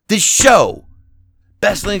 This show,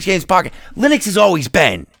 Best Linux Games Podcast, Linux has always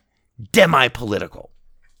been demi-political.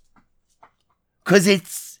 Because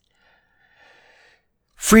it's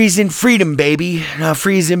freezing freedom, baby. Not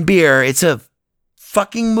freezing beer. It's a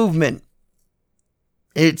fucking movement.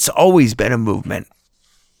 It's always been a movement.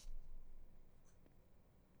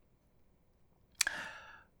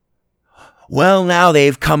 Well, now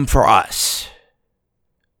they've come for us.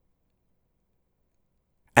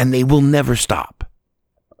 And they will never stop.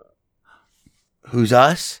 Who's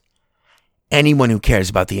us? Anyone who cares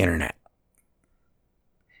about the internet.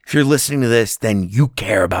 If you're listening to this, then you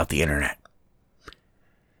care about the internet.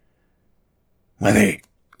 Whether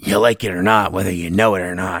you like it or not, whether you know it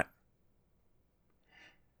or not.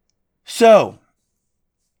 So,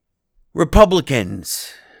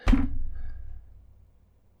 Republicans,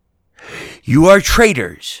 you are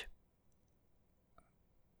traitors.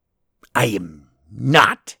 I am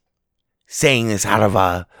not saying this out of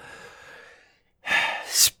a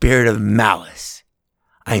spirit of malice.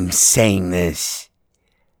 I'm saying this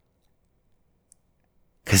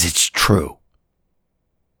because it's true.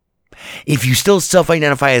 If you still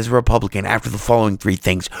self-identify as a Republican after the following three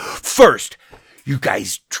things, first, you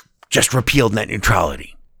guys just repealed net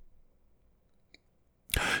neutrality.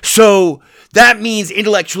 So that means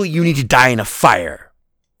intellectually you need to die in a fire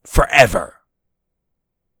forever.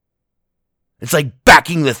 It's like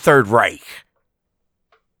backing the Third Reich.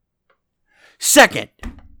 Second,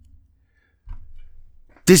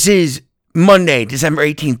 this is Monday, December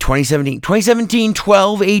 18th, 2017. 2017,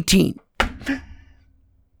 12/18.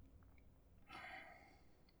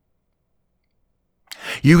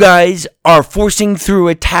 You guys are forcing through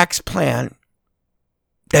a tax plan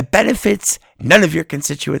that benefits none of your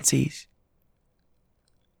constituencies.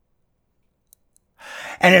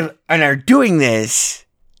 And are doing this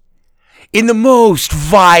in the most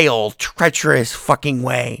vile, treacherous fucking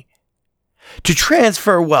way to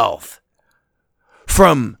transfer wealth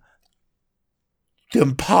from the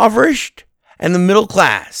impoverished and the middle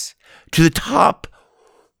class to the top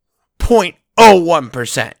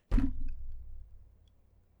 0.01%.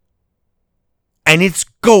 And it's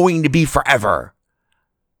going to be forever.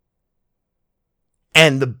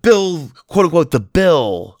 And the bill, quote unquote, the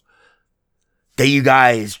bill that you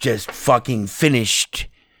guys just fucking finished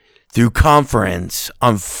through conference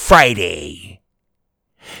on Friday,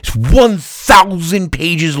 it's 1,000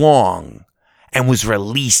 pages long and was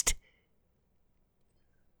released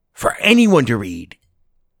for anyone to read.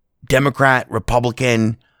 Democrat,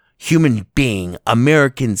 Republican, human being,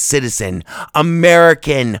 American citizen,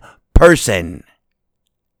 American person.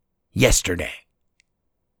 Yesterday.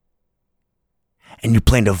 And you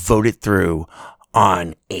plan to vote it through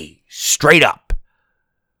on a straight up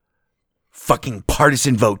fucking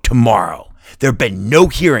partisan vote tomorrow. There have been no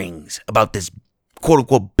hearings about this quote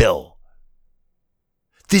unquote bill.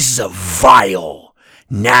 This is a vile,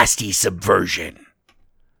 nasty subversion.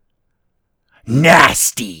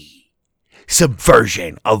 Nasty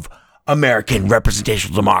subversion of American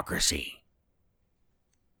representational democracy.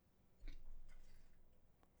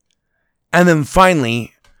 And then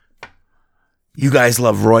finally, you guys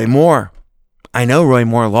love Roy Moore. I know Roy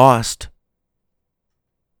Moore lost.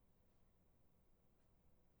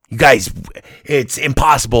 You guys, it's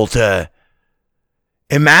impossible to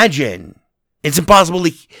imagine. It's impossible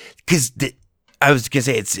to, because I was gonna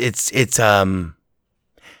say it's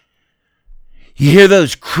you hear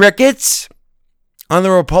those crickets on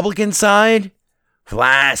the Republican side for the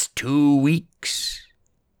last 2 weeks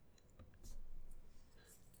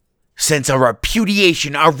since a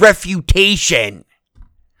refutation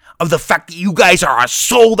of the fact that you guys are a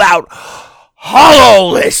sold out,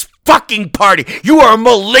 hollowless fucking party. You are a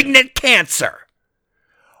malignant cancer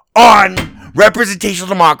on representational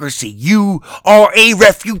democracy. You are a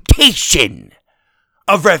refutation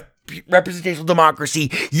of representational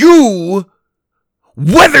democracy. You,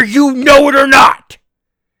 whether you know it or not,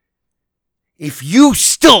 if you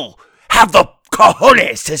still have the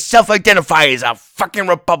cojones to self-identify as a fucking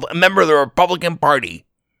member of the Republican Party,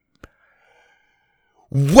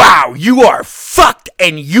 wow, you are fucked,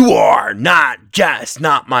 and you are not just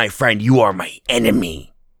not my friend, you are my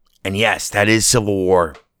enemy. And yes, that is Civil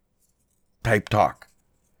War type talk.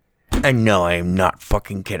 And no, I am not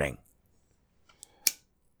fucking kidding.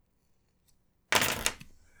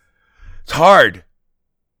 It's hard.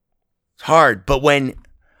 It's hard, but when,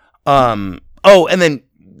 and then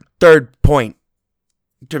third point,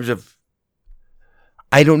 in terms of,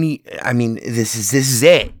 this is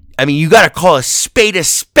it. I mean, you gotta call a spade at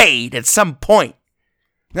some point.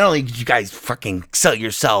 Not only did you guys fucking sell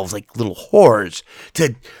yourselves like little whores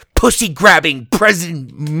to pussy-grabbing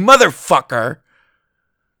president motherfucker,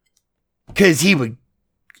 because we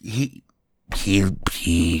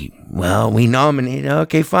nominated,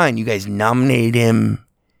 okay, fine, you guys nominated him,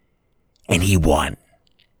 and he won.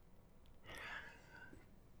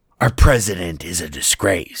 Our president is a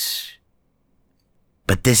disgrace.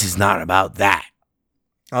 But this is not about that.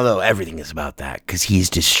 Although everything is about that, because he's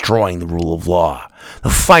destroying the rule of law. The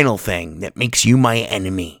final thing that makes you my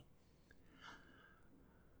enemy.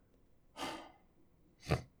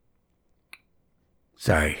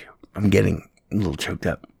 Sorry, I'm getting a little choked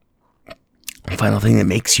up. The final thing that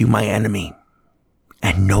makes you my enemy,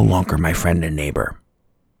 and no longer my friend and neighbor.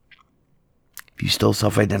 If you still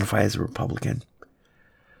self-identify as a Republican,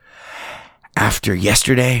 after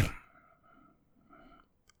yesterday,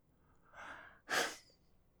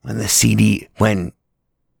 when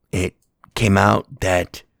it came out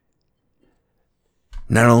that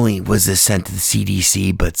not only was this sent to the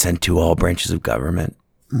CDC, but sent to all branches of government,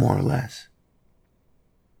 more or less.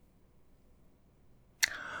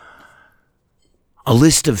 A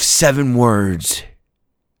list of 7 words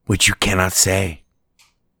which you cannot say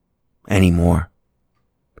anymore.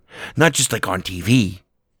 Not just like on TV,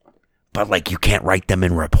 but like you can't write them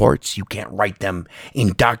in reports. You can't write them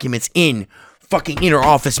in documents, in fucking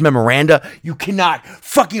inter-office memoranda. You cannot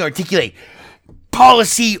fucking articulate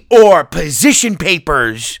policy or position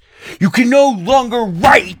papers. You can no longer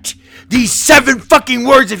write these 7 fucking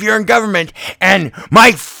words if you're in government. And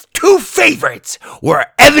my 2 favorites were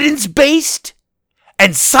evidence-based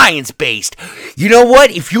and science-based. You know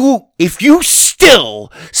what? If you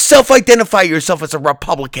still self-identify yourself as a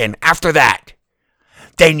Republican after that,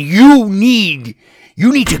 then you need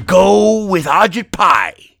to go with Ajit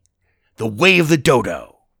Pai, the way of the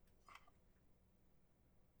dodo.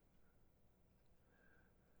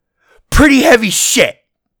 Pretty heavy shit.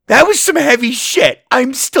 That was some heavy shit.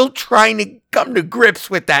 I'm still trying to come to grips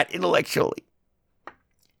with that intellectually.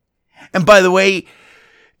 And by the way,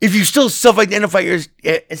 if you still self-identify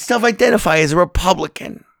as a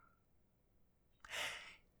Republican,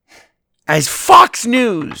 as Fox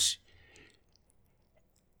News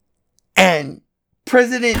and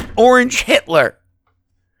President Orange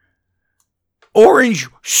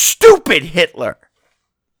Stupid Hitler,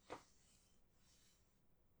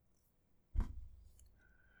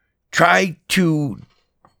 try to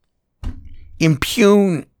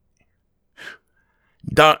impugn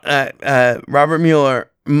Robert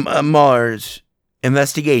Mueller's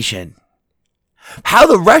investigation, how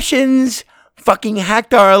the Russians fucking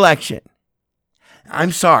hacked our election.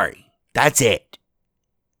 I'm sorry. That's it.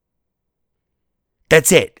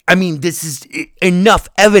 That's it. I mean, this is enough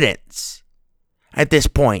evidence at this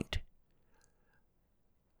point.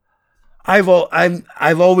 I've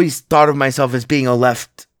always thought of myself as being a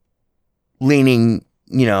left-leaning,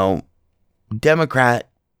 Democrat,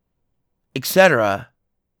 etc.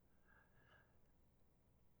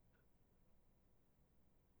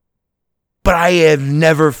 But I have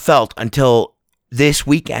never felt until this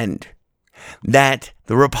weekend that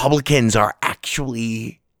the Republicans are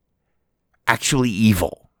actually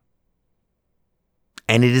evil.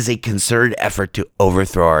 And it is a concerted effort to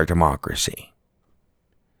overthrow our democracy.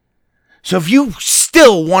 So if you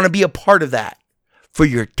still want to be a part of that for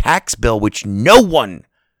your tax bill, which no one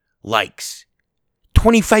likes,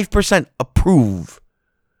 25% approve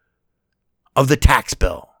of the tax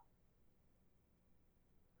bill.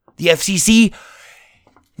 The FCC,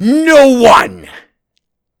 no one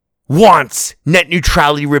wants net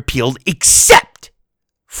neutrality repealed except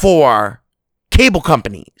for cable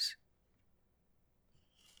companies.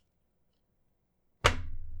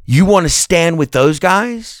 You want to stand with those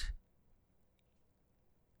guys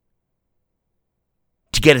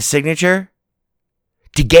to get a signature?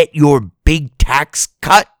 To get your big tax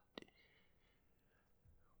cut?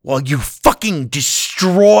 While you fucking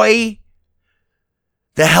destroy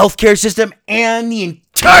the healthcare system and the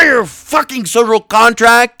entire fucking social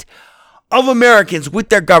contract of Americans with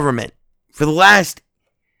their government for the last,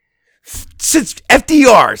 since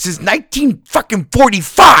FDR, since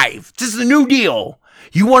 1945, this is the New Deal.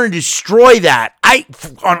 You want to destroy that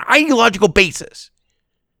on ideological basis.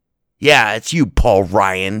 Yeah, it's you, Paul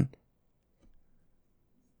Ryan.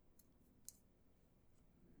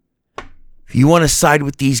 If you want to side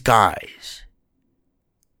with these guys,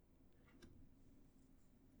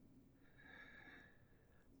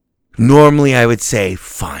 normally I would say,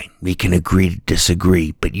 fine, we can agree to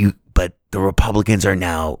disagree, but the Republicans are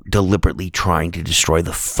now deliberately trying to destroy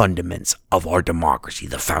the fundaments of our democracy,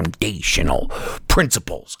 the foundational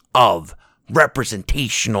principles of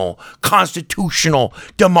representational, constitutional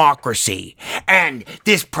democracy. And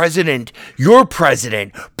this president, your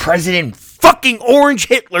president, President fucking Orange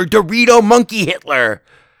Hitler, Dorito Monkey Hitler,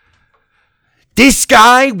 this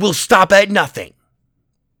guy will stop at nothing.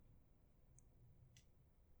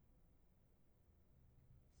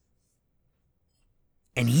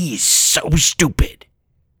 And he is so stupid.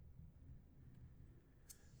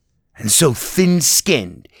 And so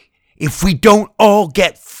thin-skinned. If we don't all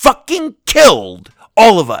get fucking killed,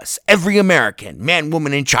 all of us, every American, man,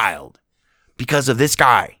 woman, and child, because of this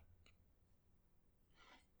guy,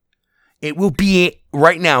 it will be,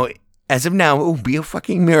 right now, as of now, it will be a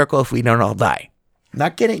fucking miracle if we don't all die. I'm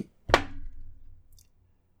not kidding.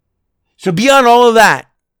 So beyond all of that,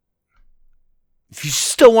 if you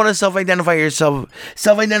still want to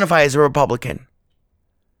self-identify as a Republican,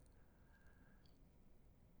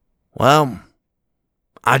 well,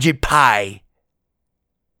 Ajit Pai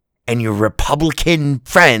and your Republican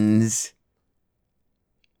friends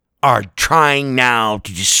are trying now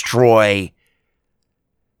to destroy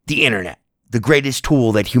the internet, the greatest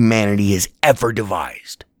tool that humanity has ever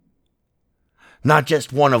devised. Not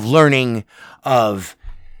just one of learning, of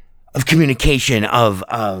communication, of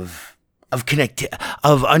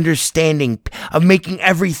understanding, of making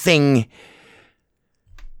everything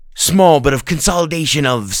small, but of consolidation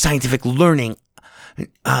of scientific learning,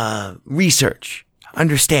 research,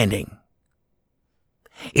 understanding.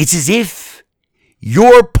 It's as if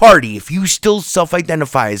your party, if you still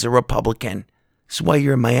self-identify as a Republican, this is why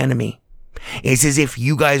you're my enemy. It's as if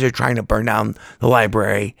you guys are trying to burn down the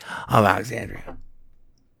Library of Alexandria.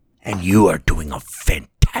 And you are doing a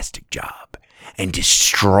fantastic job and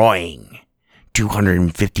destroying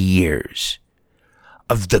 250 years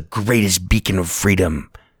of the greatest beacon of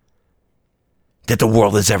freedom that the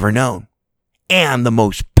world has ever known, and the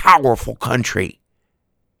most powerful country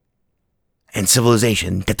and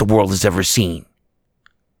civilization that the world has ever seen,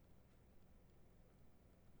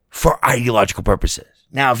 for ideological purposes.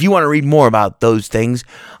 Now, if you want to read more about those things,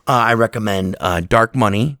 I recommend Dark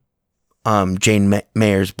Money, Jane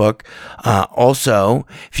Mayer's book. Also,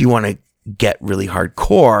 if you want to get really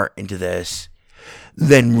hardcore into this,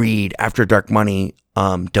 then read, after Dark Money,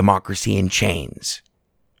 Democracy in Chains.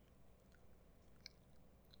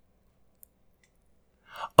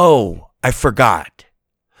 Oh, I forgot.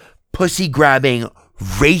 Pussy-grabbing,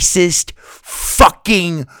 racist,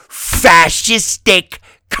 fucking fascistic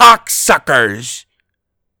cocksuckers.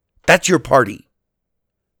 That's your party.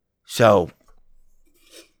 So,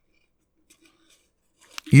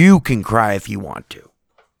 you can cry if you want to.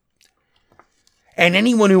 And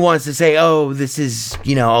anyone who wants to say, oh, this is,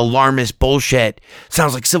 alarmist bullshit,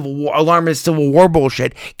 sounds like alarmist Civil War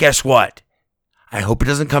bullshit, guess what? I hope it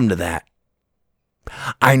doesn't come to that.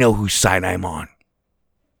 I know whose side I'm on.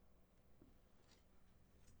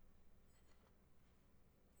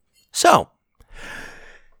 So,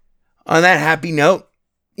 on that happy note,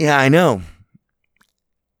 yeah, I know.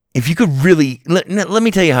 If you could really, let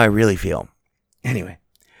me tell you how I really feel. Anyway,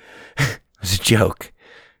 it was a joke.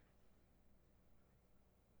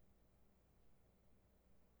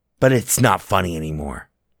 But it's not funny anymore.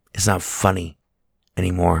 It's not funny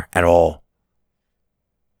anymore at all.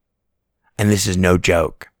 And this is no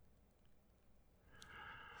joke.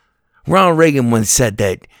 Ronald Reagan once said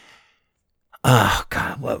that, oh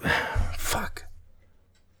God, what, fuck.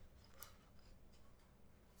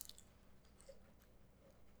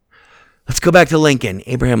 Let's go back to Lincoln,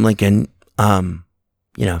 Abraham Lincoln,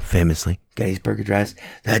 famously, Gettysburg Address,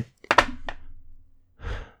 that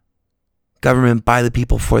government by the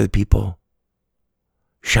people, for the people,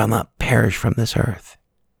 shall not perish from this earth.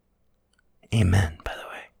 Amen, by the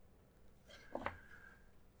way.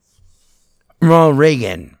 Ronald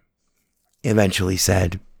Reagan eventually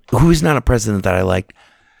said, who is not a president that I liked,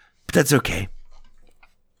 but that's okay.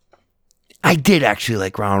 I did actually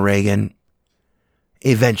like Ronald Reagan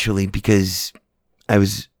eventually because I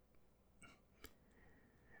was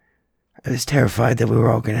terrified that we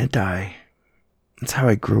were all going to die. That's how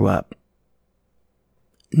I grew up.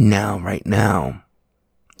 Now, right now,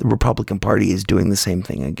 the Republican Party is doing the same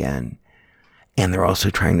thing again. And they're also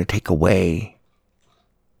trying to take away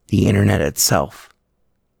the internet itself.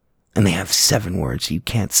 And they have 7 words you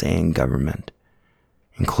can't say in government,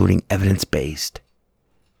 including evidence-based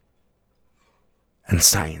and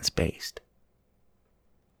science-based.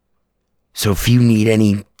 So if you need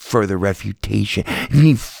any further refutation, if you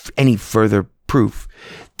need any further proof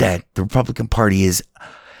that the Republican Party is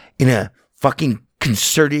in a fucking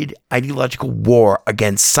concerted ideological war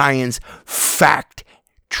against science, fact,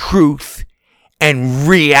 truth, and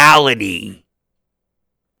reality,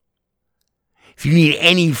 if you need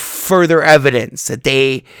any further evidence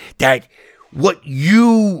that what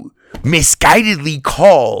you misguidedly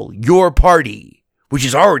call your party, which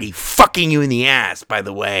is already fucking you in the ass, by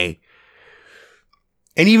the way,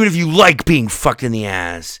 and even if you like being fucked in the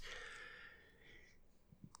ass,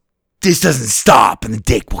 this doesn't stop, and the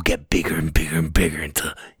dick will get bigger and bigger and bigger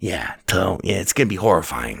until it's gonna be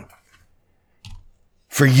horrifying.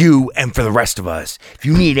 For you and for the rest of us. If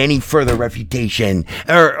you need any further refutation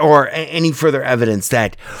or any further evidence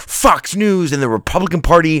that Fox News and the Republican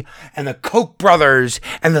Party and the Koch brothers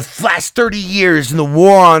and the last 30 years in the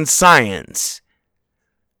war on science.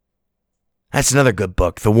 That's another good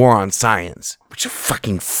book, The War on Science, which is a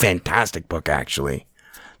fucking fantastic book, actually.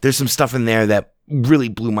 There's some stuff in there that really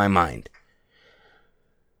blew my mind.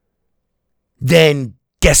 Then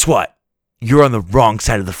guess what? You're on the wrong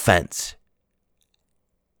side of the fence.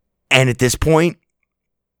 And at this point,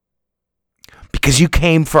 because you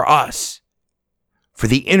came for us, for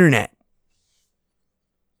the internet,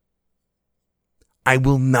 I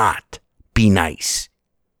will not be nice.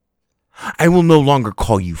 I will no longer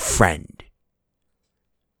call you friend.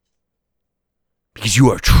 Because you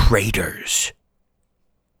are traitors.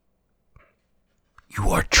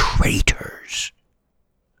 You are traitors.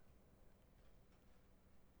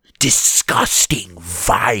 Disgusting,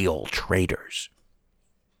 vile traitors.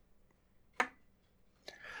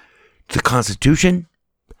 To the Constitution,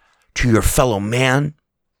 to your fellow man,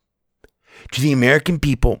 to the American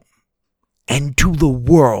people, and to the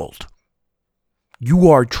world.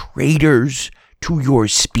 You are traitors to your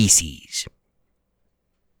species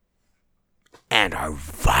and are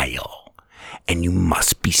vile, and you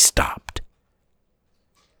must be stopped.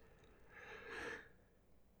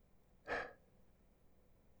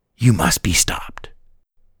 You must be stopped.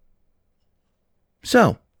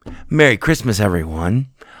 So, Merry Christmas, everyone.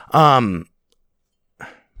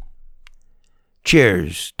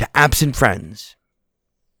 Cheers to absent friends.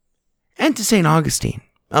 And to St. Augustine.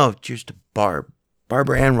 Oh, cheers to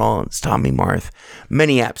Barbara Ann Rollins, Tommy Marth,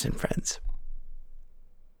 many absent friends.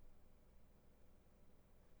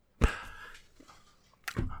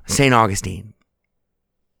 St. Augustine.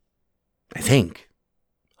 I think.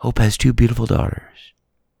 Hope has 2 beautiful daughters.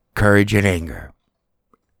 Courage and anger.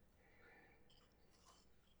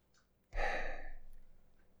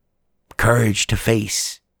 Courage to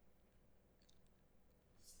face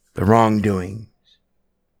the wrongdoings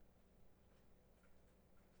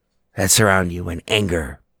that surround you, and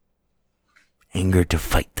anger to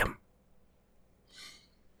fight them.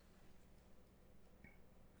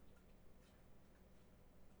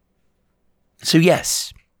 So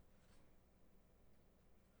yes,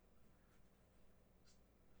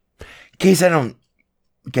 in case I don't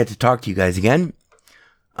get to talk to you guys again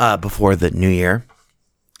before the new year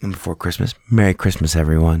and before Christmas, Merry Christmas,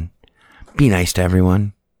 everyone. Be nice to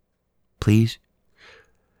everyone, please.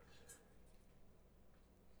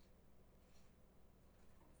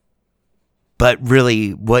 But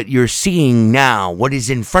really, what you're seeing now, what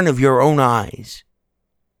is in front of your own eyes,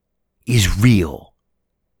 is real.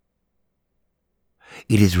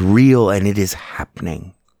 It is real and it is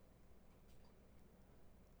happening.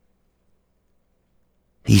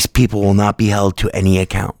 these people will not be held to any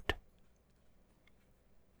account,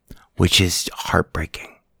 which is heartbreaking.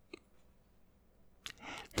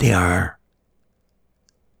 They are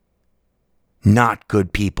not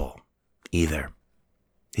good people either.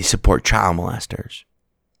 They support child molesters.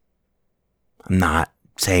 I'm not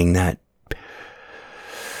saying that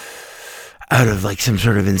out of like some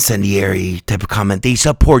sort of incendiary type of comment. They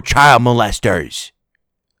support child molesters.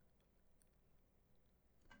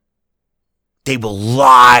 They will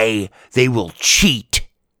lie. They will cheat.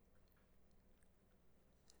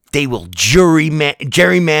 They will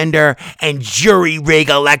gerrymander and jury rig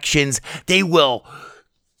elections. They will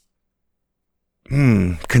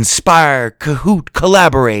conspire,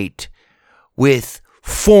 collaborate with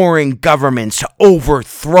foreign governments to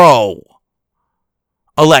overthrow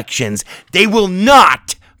elections. They will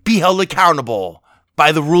not be held accountable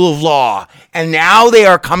by the rule of law. And now they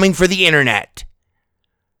are coming for the internet.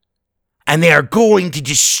 And they are going to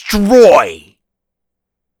destroy.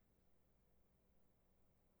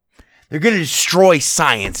 They're going to destroy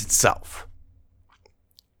science itself.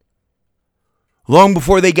 Long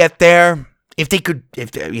before they get there,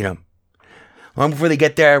 long before they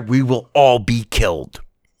get there, we will all be killed.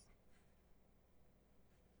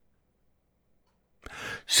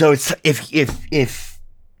 So it's if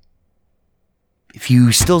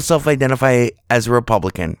you still self-identify as a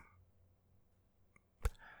Republican,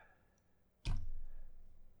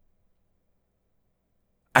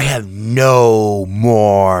 I have no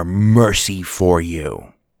more mercy for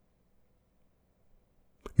you.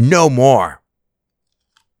 No more.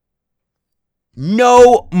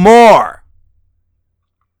 No more.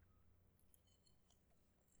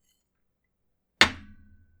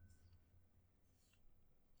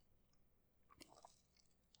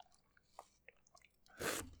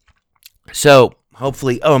 So,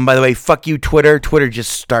 hopefully, oh, and by the way, fuck you, Twitter. Twitter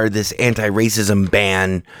just started this anti-racism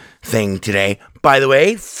ban thing today. By the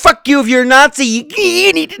way, fuck you if you're a Nazi.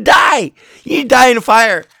 You need to die. You need to die in a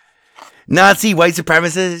fire. Nazi, white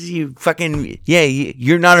supremacist, you fucking, yeah,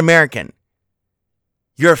 you're not American.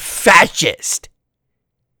 You're a fascist.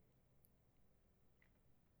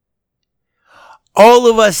 All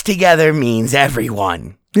of us together means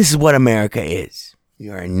everyone. This is what America is. We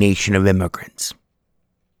are a nation of immigrants.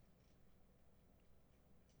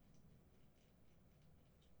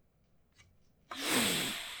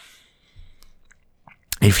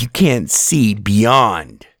 If you can't see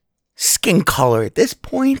beyond skin color at this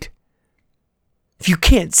point, if you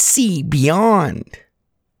can't see beyond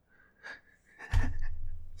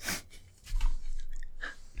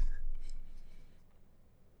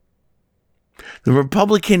the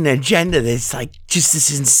Republican agenda that's like just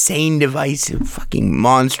this insane, divisive, fucking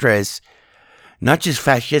monstrous, not just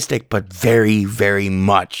fascistic, but very, very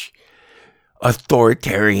much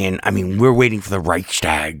authoritarian. I mean, we're waiting for the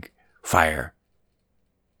Reichstag fire.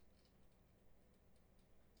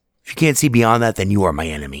 If you can't see beyond that, then you are my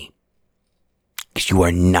enemy. Because you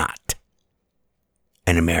are not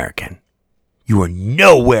an American. You are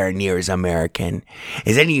nowhere near as American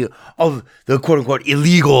as any of the quote-unquote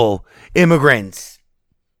illegal immigrants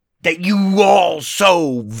that you all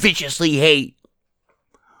so viciously hate,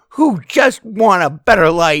 who just want a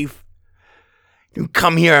better life, who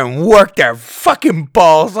come here and work their fucking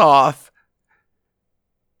balls off.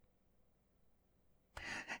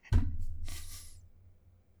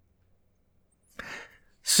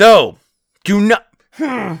 So, do not...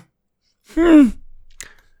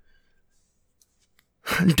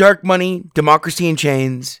 Dark Money, Democracy in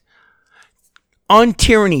Chains. On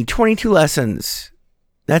Tyranny, 22 Lessons.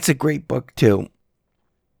 That's a great book, too.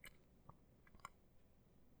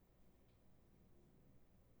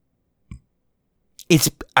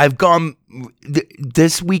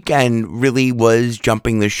 This weekend really was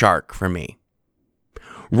jumping the shark for me.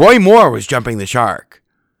 Roy Moore was jumping the shark.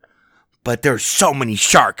 But there's so many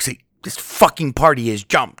sharks that this fucking party has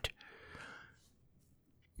jumped.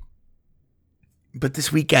 But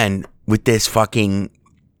this weekend, with this fucking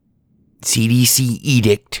CDC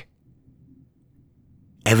edict,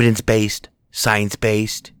 evidence-based,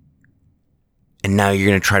 science-based, and now you're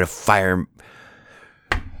going to try to fire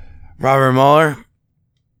Robert Mueller?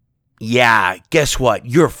 Yeah, guess what?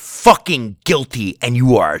 You're fucking guilty and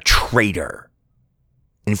you are a traitor.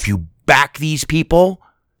 And if you back these people...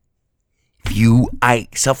 I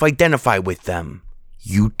self-identify with them,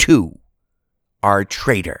 you too are a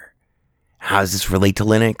traitor. How does this relate to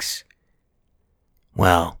Linux?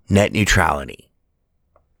 Well, net neutrality.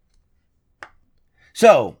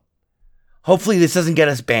 So, hopefully this doesn't get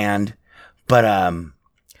us banned, but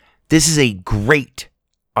this is a great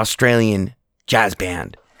Australian jazz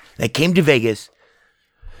band that came to Vegas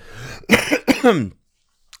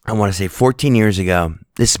I want to say 14 years ago,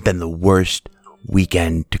 this has been the worst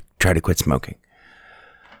weekend to try to quit smoking.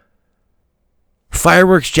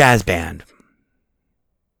 Fireworks Jazz Band.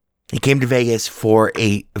 He came to Vegas for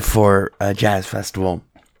a jazz festival.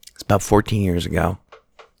 It's about 14 years ago.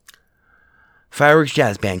 Fireworks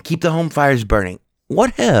Jazz Band. Keep the home fires burning.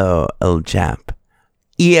 What hell, old chap?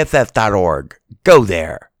 EFF.org. Go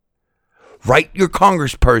there. Write your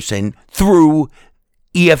congressperson through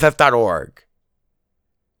EFF.org.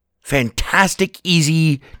 Fantastic,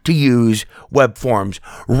 easy to use web forms.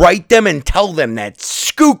 Write them and tell them that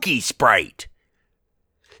Skooky Sprite.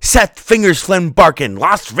 Seth Fingers Flynn Barkin,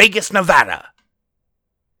 Las Vegas, Nevada.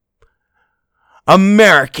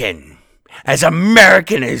 American as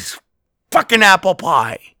fucking apple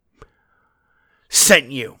pie.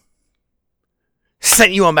 Sent you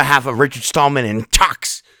on behalf of Richard Stallman and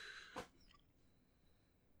Tox.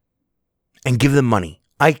 And give them money.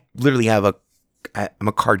 I literally I'm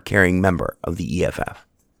a card-carrying member of the EFF.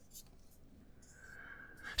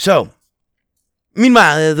 So,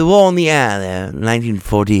 meanwhile, the war in the air there,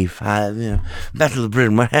 1945, Battle of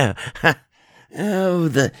Britain, whatever.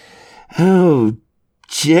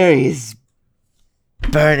 Jerry is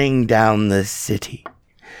burning down the city.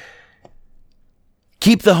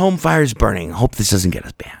 Keep the home fires burning. Hope this doesn't get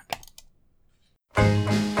us banned.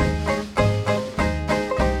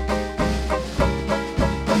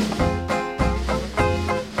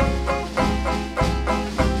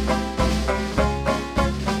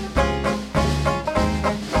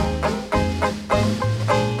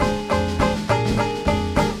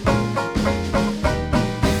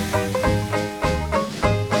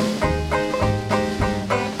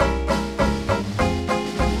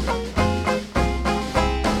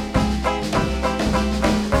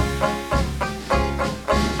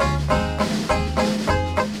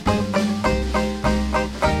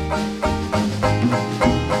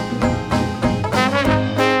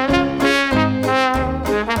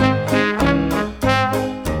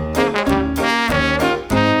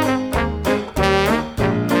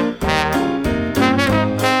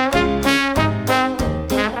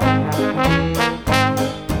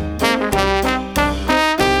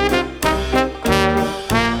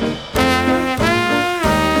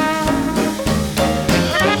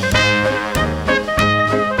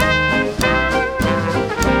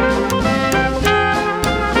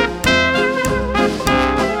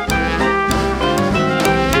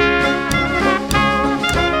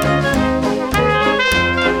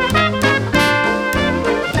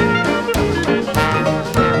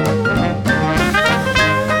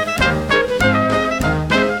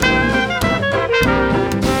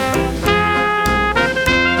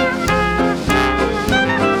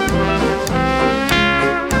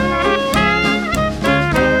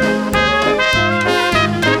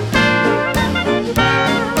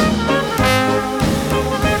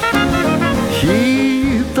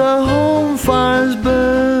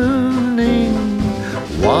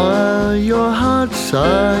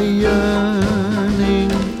 are yearning,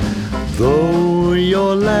 though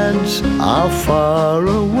your lads are far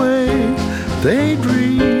away, they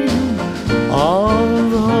dream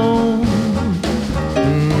of home.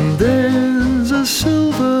 There's a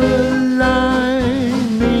silver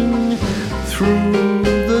lining through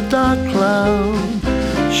the dark cloud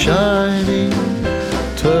shining.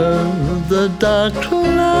 Turn the dark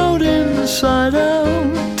cloud inside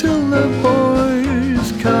out till the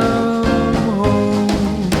boys come.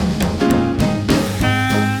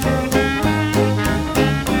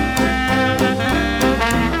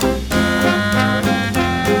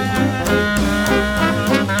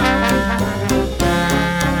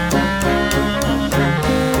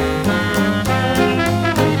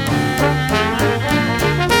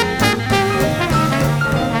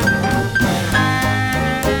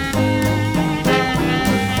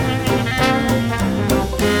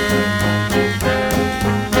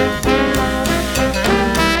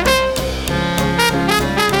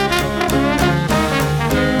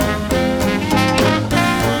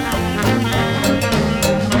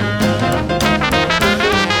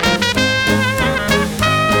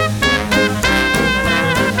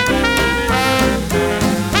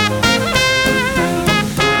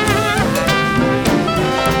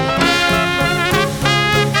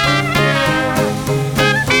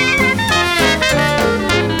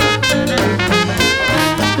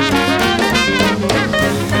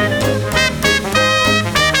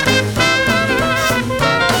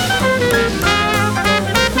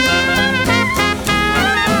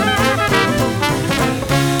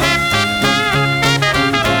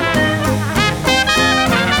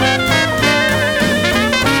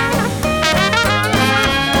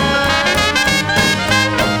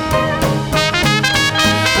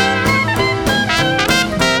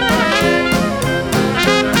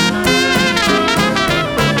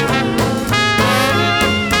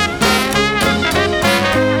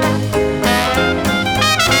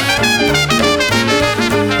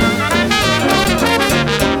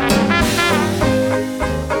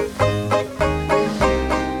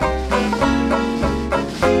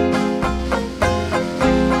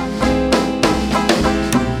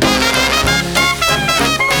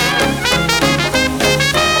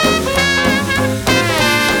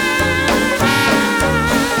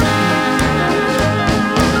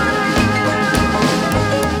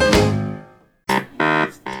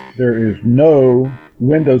 there is no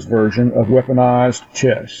Windows version of Weaponized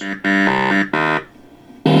Chess.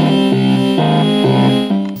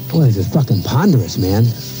 Boy, this is fucking ponderous, man.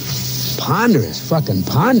 Ponderous, fucking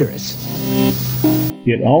ponderous.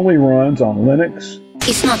 It only runs on Linux.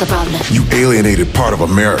 It's not a problem. You alienated part of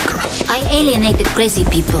America. I alienated crazy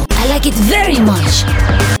people. I like it very much.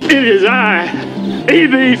 It is I,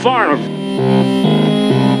 E.B. Farnham.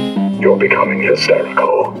 You're becoming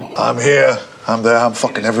hysterical. I'm here, I'm there, I'm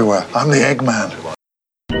fucking everywhere. I'm the Eggman.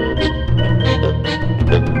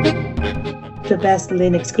 The Best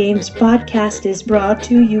Linux Games podcast is brought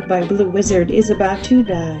to you by Blue Wizard is About to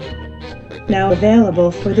Die. Now available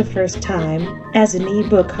for the first time as an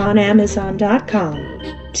ebook on Amazon.com.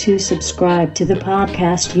 To subscribe to the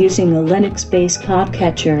podcast using a Linux-based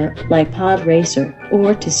podcatcher like Podracer,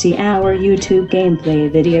 or to see our YouTube gameplay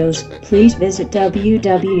videos, please visit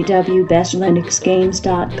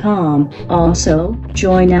www.bestlinuxgames.com. Also,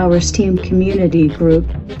 join our Steam community group,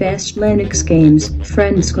 Best Linux Games,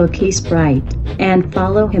 Friends Cookie Sprite, and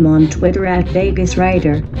follow him on Twitter at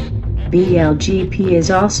VegasWriter. BLGP is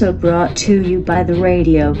also brought to you by the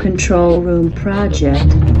Radio Control Room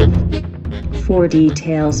Project. For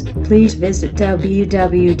details, please visit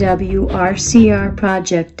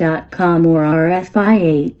www.rcrproject.com or rfihc.com.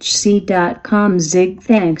 Zig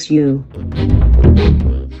thanks you.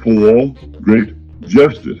 For great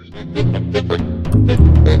justice.